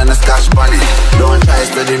harder than a Scotch bonnet. Don't try to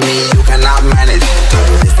study me, you cannot manage.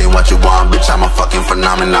 This ain't what you want, bitch, I'm a fucking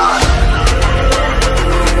phenomenon.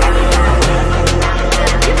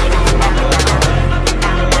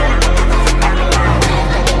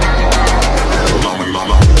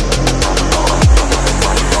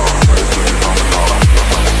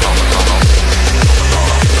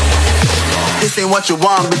 This ain't what you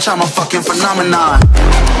want, bitch, I'm a fucking phenomenon.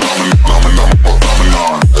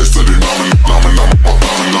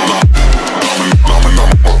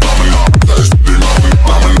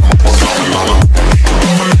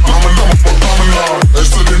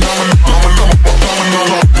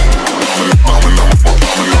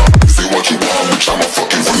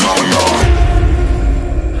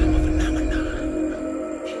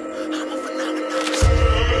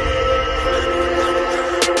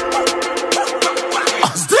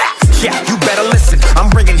 Yeah, you better listen. I'm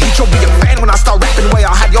bringing heat, you'll be a fan when I start rapping. Way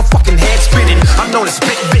I'll have your fucking head spinning. I'm known as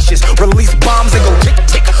spit vicious, release bombs and go tick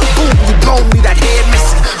tick. Boom, you blow me that head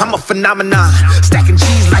missing. I'm a phenomenon, stacking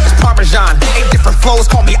cheese like it's Parmesan. 8 different flows,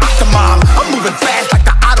 call me Octomom. I'm moving fast like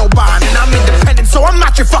the Autobahn, and I'm independent, so I'm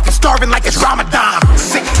not your fucking starving like it's Ramadan.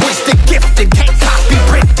 Sick, twisted, gifted, can't copy,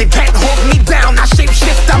 printed, can't hold me down. I shape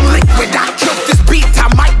shift, I'm liquid. I killed this beat, I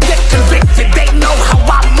might get convicted. They know how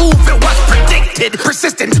I move, it was predicted.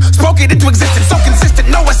 Persistent, spoke it into existence, so consistent,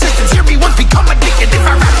 no assistance. Hear me once, become addicted. If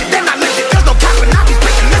I rap it, then I live it. There's no cap when I be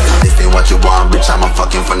spitting. Listen, this ain't what you want, bitch, I'm a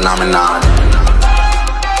fucking phenomenon.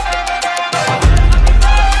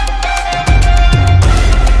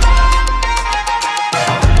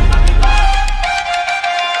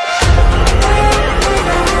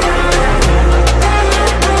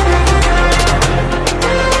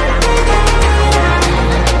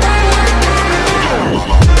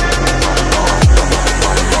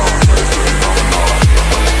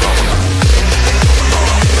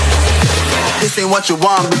 This ain't what you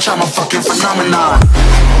want, bitch, I'm a fucking phenomenon.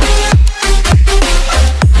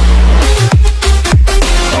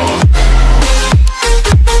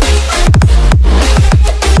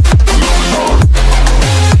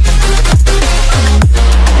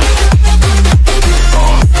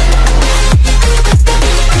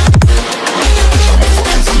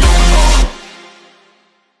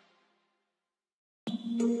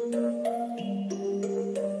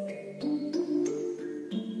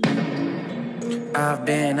 I've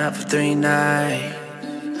been up for 3 nights.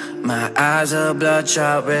 My eyes are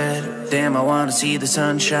bloodshot red. Damn, I wanna see the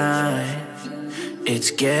sunshine.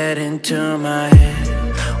 It's getting to my head.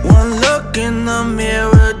 One look in the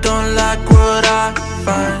mirror, don't like what I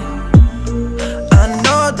find. I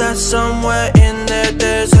know that somewhere in there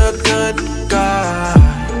there's a good guy,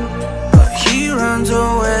 but he runs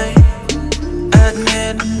away at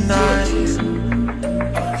midnight.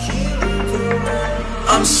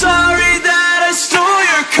 I'm sorry that I stole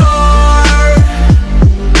your car.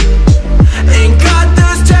 Ain't got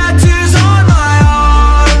those tattoos on my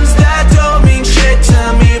arms that don't mean shit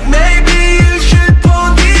to me. Maybe you should pull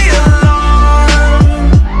the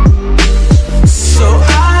alarm, so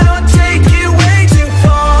I don't take it way too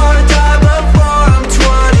far. Die before I'm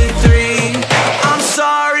 23. I'm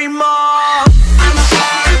sorry, Mom. I'm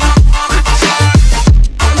sorry, Mom.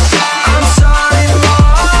 I'm sorry,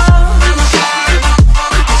 Mom.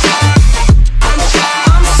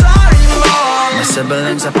 I'm sorry, Mom. My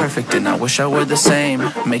siblings are perfect and I wish I were the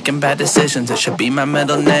same. Making bad decisions, it should be my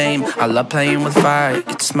middle name. I love playing with fire,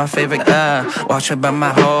 it's my favorite. Watch it burn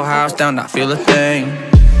my whole house down, not feel a thing.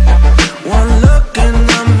 One look in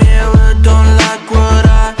the mirror, don't like what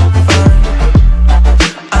I find.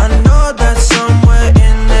 I know that somewhere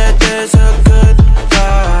in there there's a good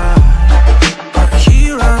guy, but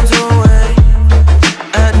he runs away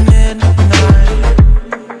at midnight.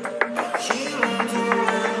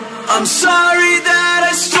 I'm sorry that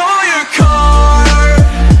I stole your car.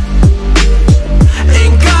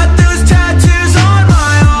 Ain't got those tattoos on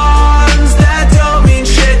my arms that don't mean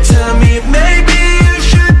shit to me. Maybe you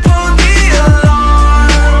should pull the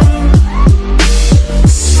alarm,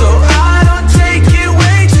 so I don't take it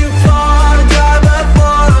way too far. Die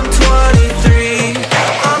before I'm 23.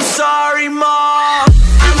 I'm sorry, Mom.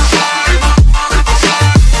 I'm sorry, Mom.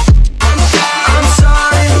 I'm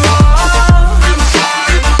sorry, Mom.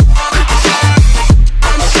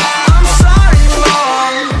 I'm sorry,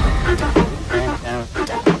 Mom.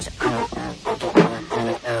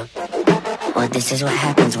 Well, this is what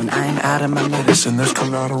happens when I'm out of my medicine. There's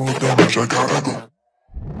collateral damage, I gotta go.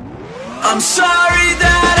 I'm sorry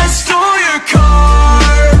that I stole your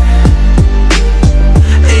car.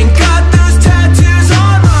 Ain't got those tattoos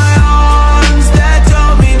on my arms that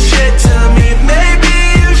don't mean shit to me. Maybe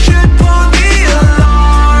you should pull the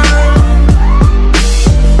alarm,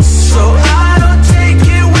 so I don't take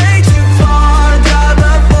it way too far. Die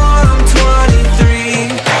before I'm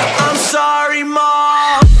 23. I'm sorry,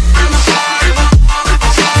 Mom. I'm sorry, Mom.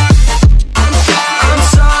 I'm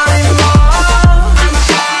sorry, Mom. I'm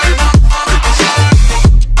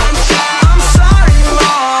sorry,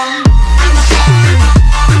 Mom.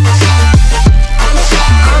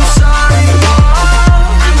 I'm sorry, Mom.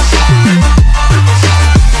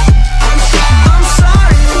 I'm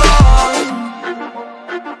sorry, Mom.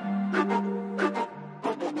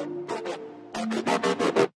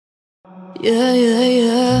 Yeah, yeah,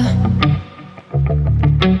 yeah.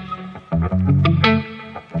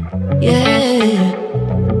 Yeah.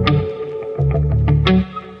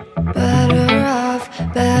 Better off.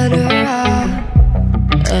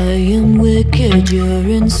 I am wicked, you're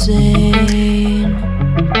insane,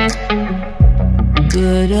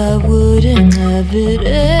 but I wouldn't have it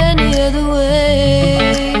any other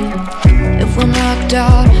way. If we're knocked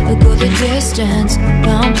out, we'll go the distance,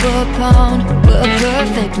 pound for pound. We're a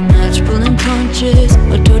perfect match, pulling punches,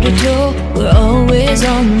 but toe to toe, we're always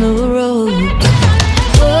on the road.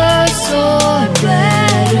 We're so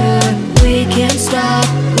better, we can't stop,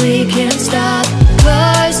 we can't stop.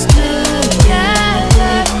 'Cause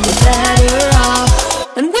together, we're better off,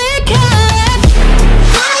 and we can.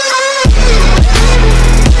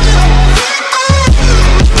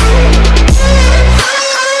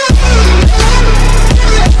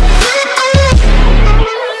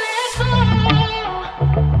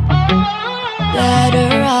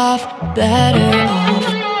 Better off, better off.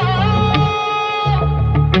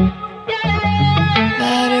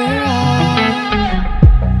 Better off.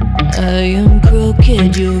 I am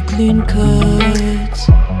crooked, you're clean cuts.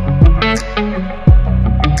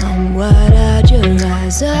 I'm wide-eyed, your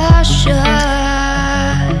eyes are shut.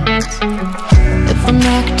 If we're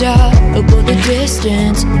knocked out, we'll go the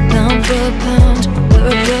distance, pound for pound. We're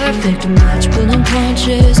a perfect match, pulling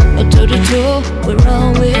punches, or toe to toe, we're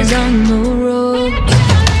always on the road.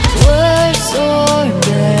 We're so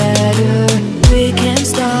better, we can't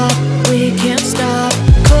stop, we can't stop.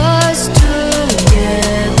 'Cause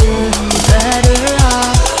together, we're better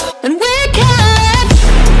off, and we can.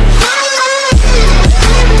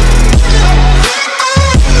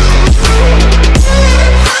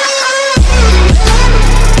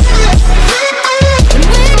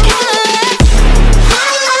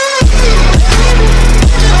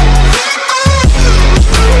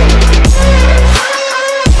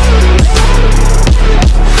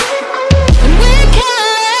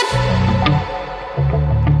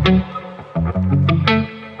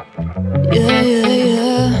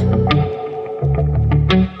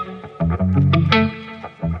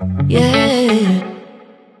 yeah.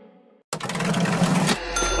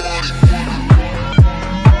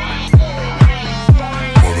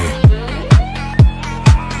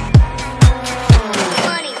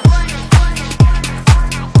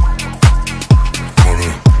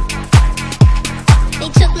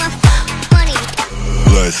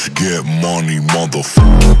 Let's get money,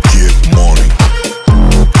 motherfucker.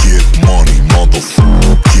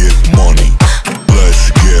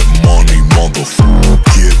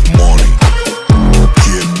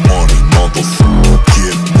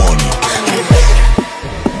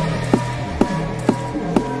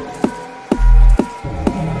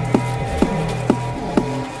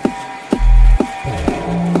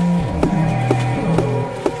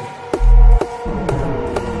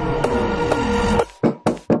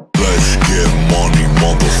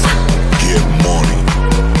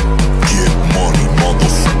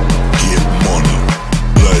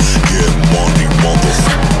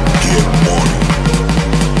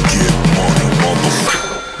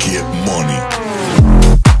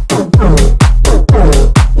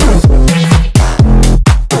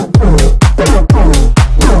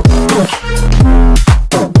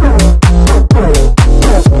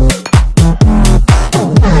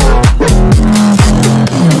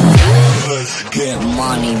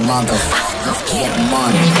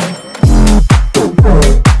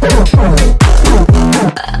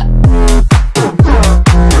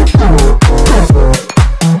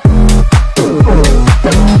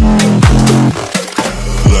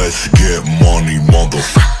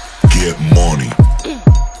 Get money.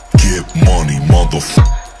 Get money, motherfucker.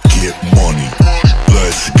 Get money.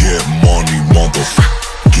 Let's get money,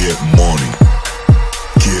 motherfucker. Get money.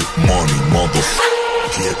 Get money,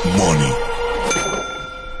 motherfucker. Get money.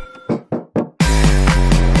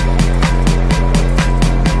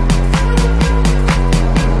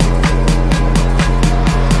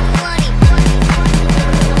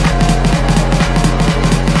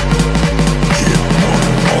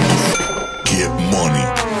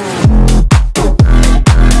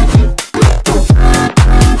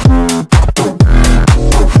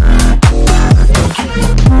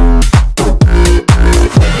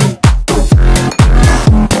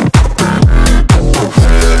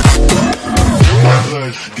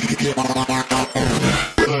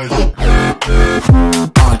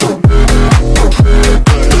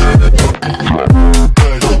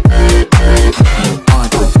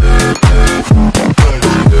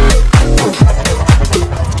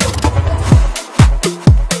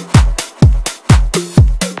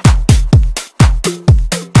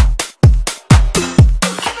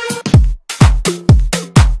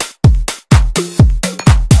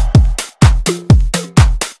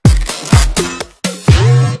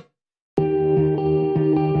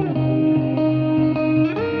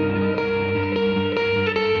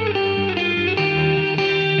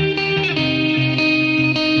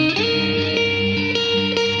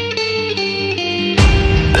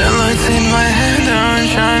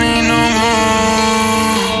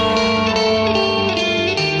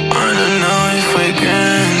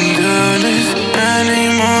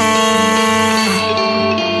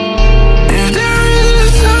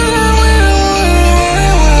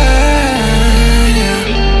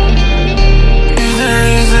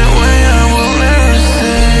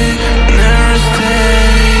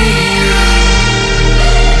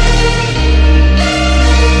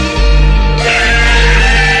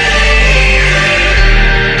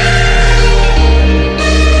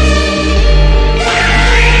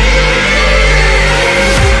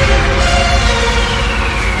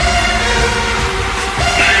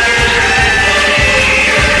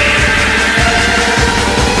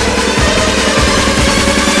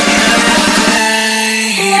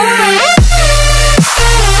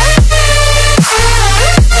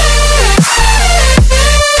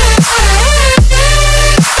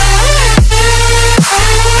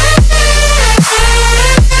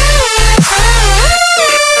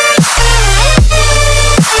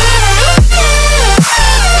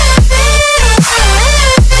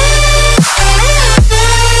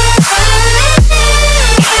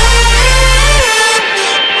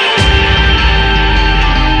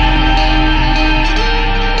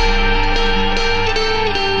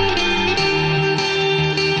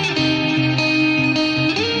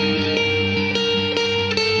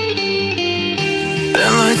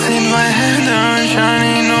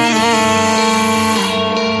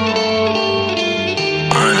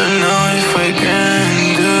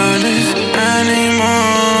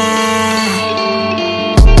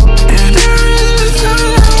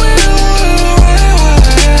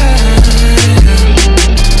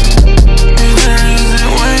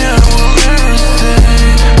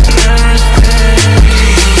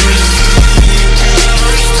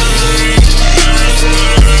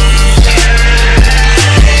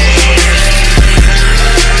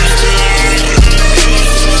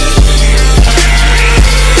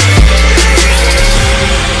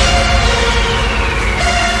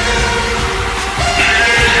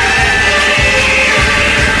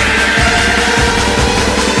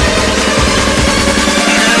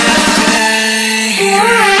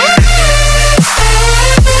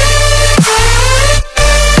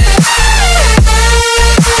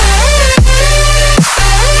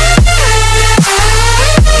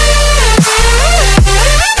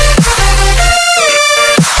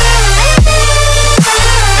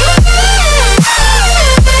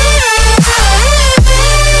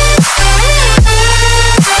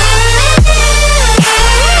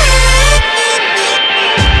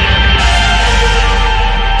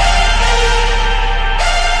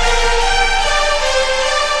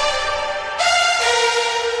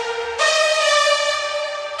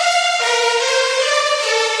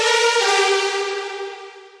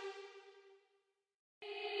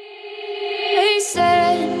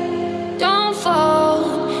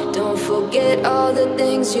 the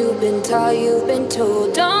things you've been taught, you've been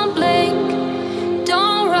told. Don't blink,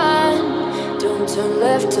 don't run, don't turn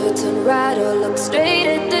left or turn right or look straight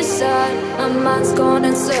at the sun. My mind's going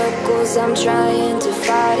in circles, I'm trying to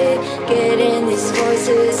fight it. Getting these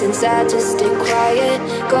voices inside to stay quiet.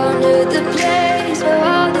 Gone to the place where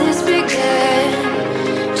all this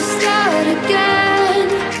began. Just start again.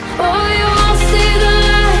 Oh, you won't see the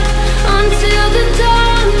light until the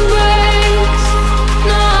dawn breaks.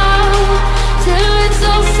 No, till it's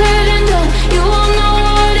all said and done, you won't know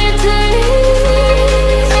what it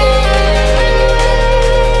takes.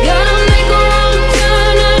 Gotta make a wrong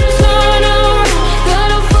turn and turn around.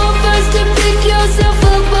 Gotta fall fast to pick yourself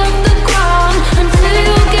up off the ground. Until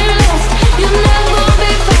you get lost, you'll never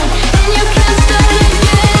be found. And you can't start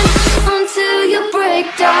again until you break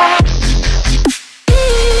down.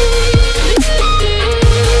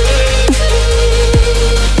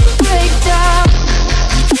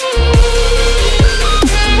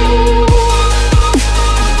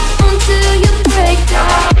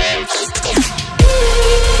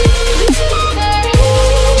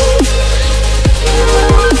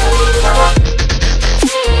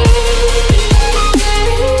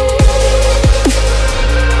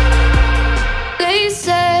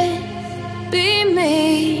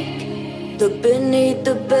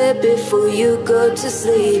 Before you go to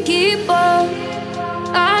sleep, keep on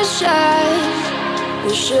our shine.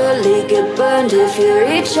 You'll surely get burned if you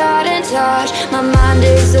reach out and touch. My mind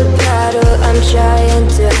is a battle, I'm trying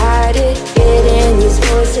to hide it. Getting these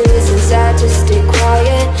voices inside to stay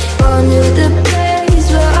quiet. Gone to the place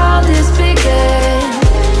where all this began.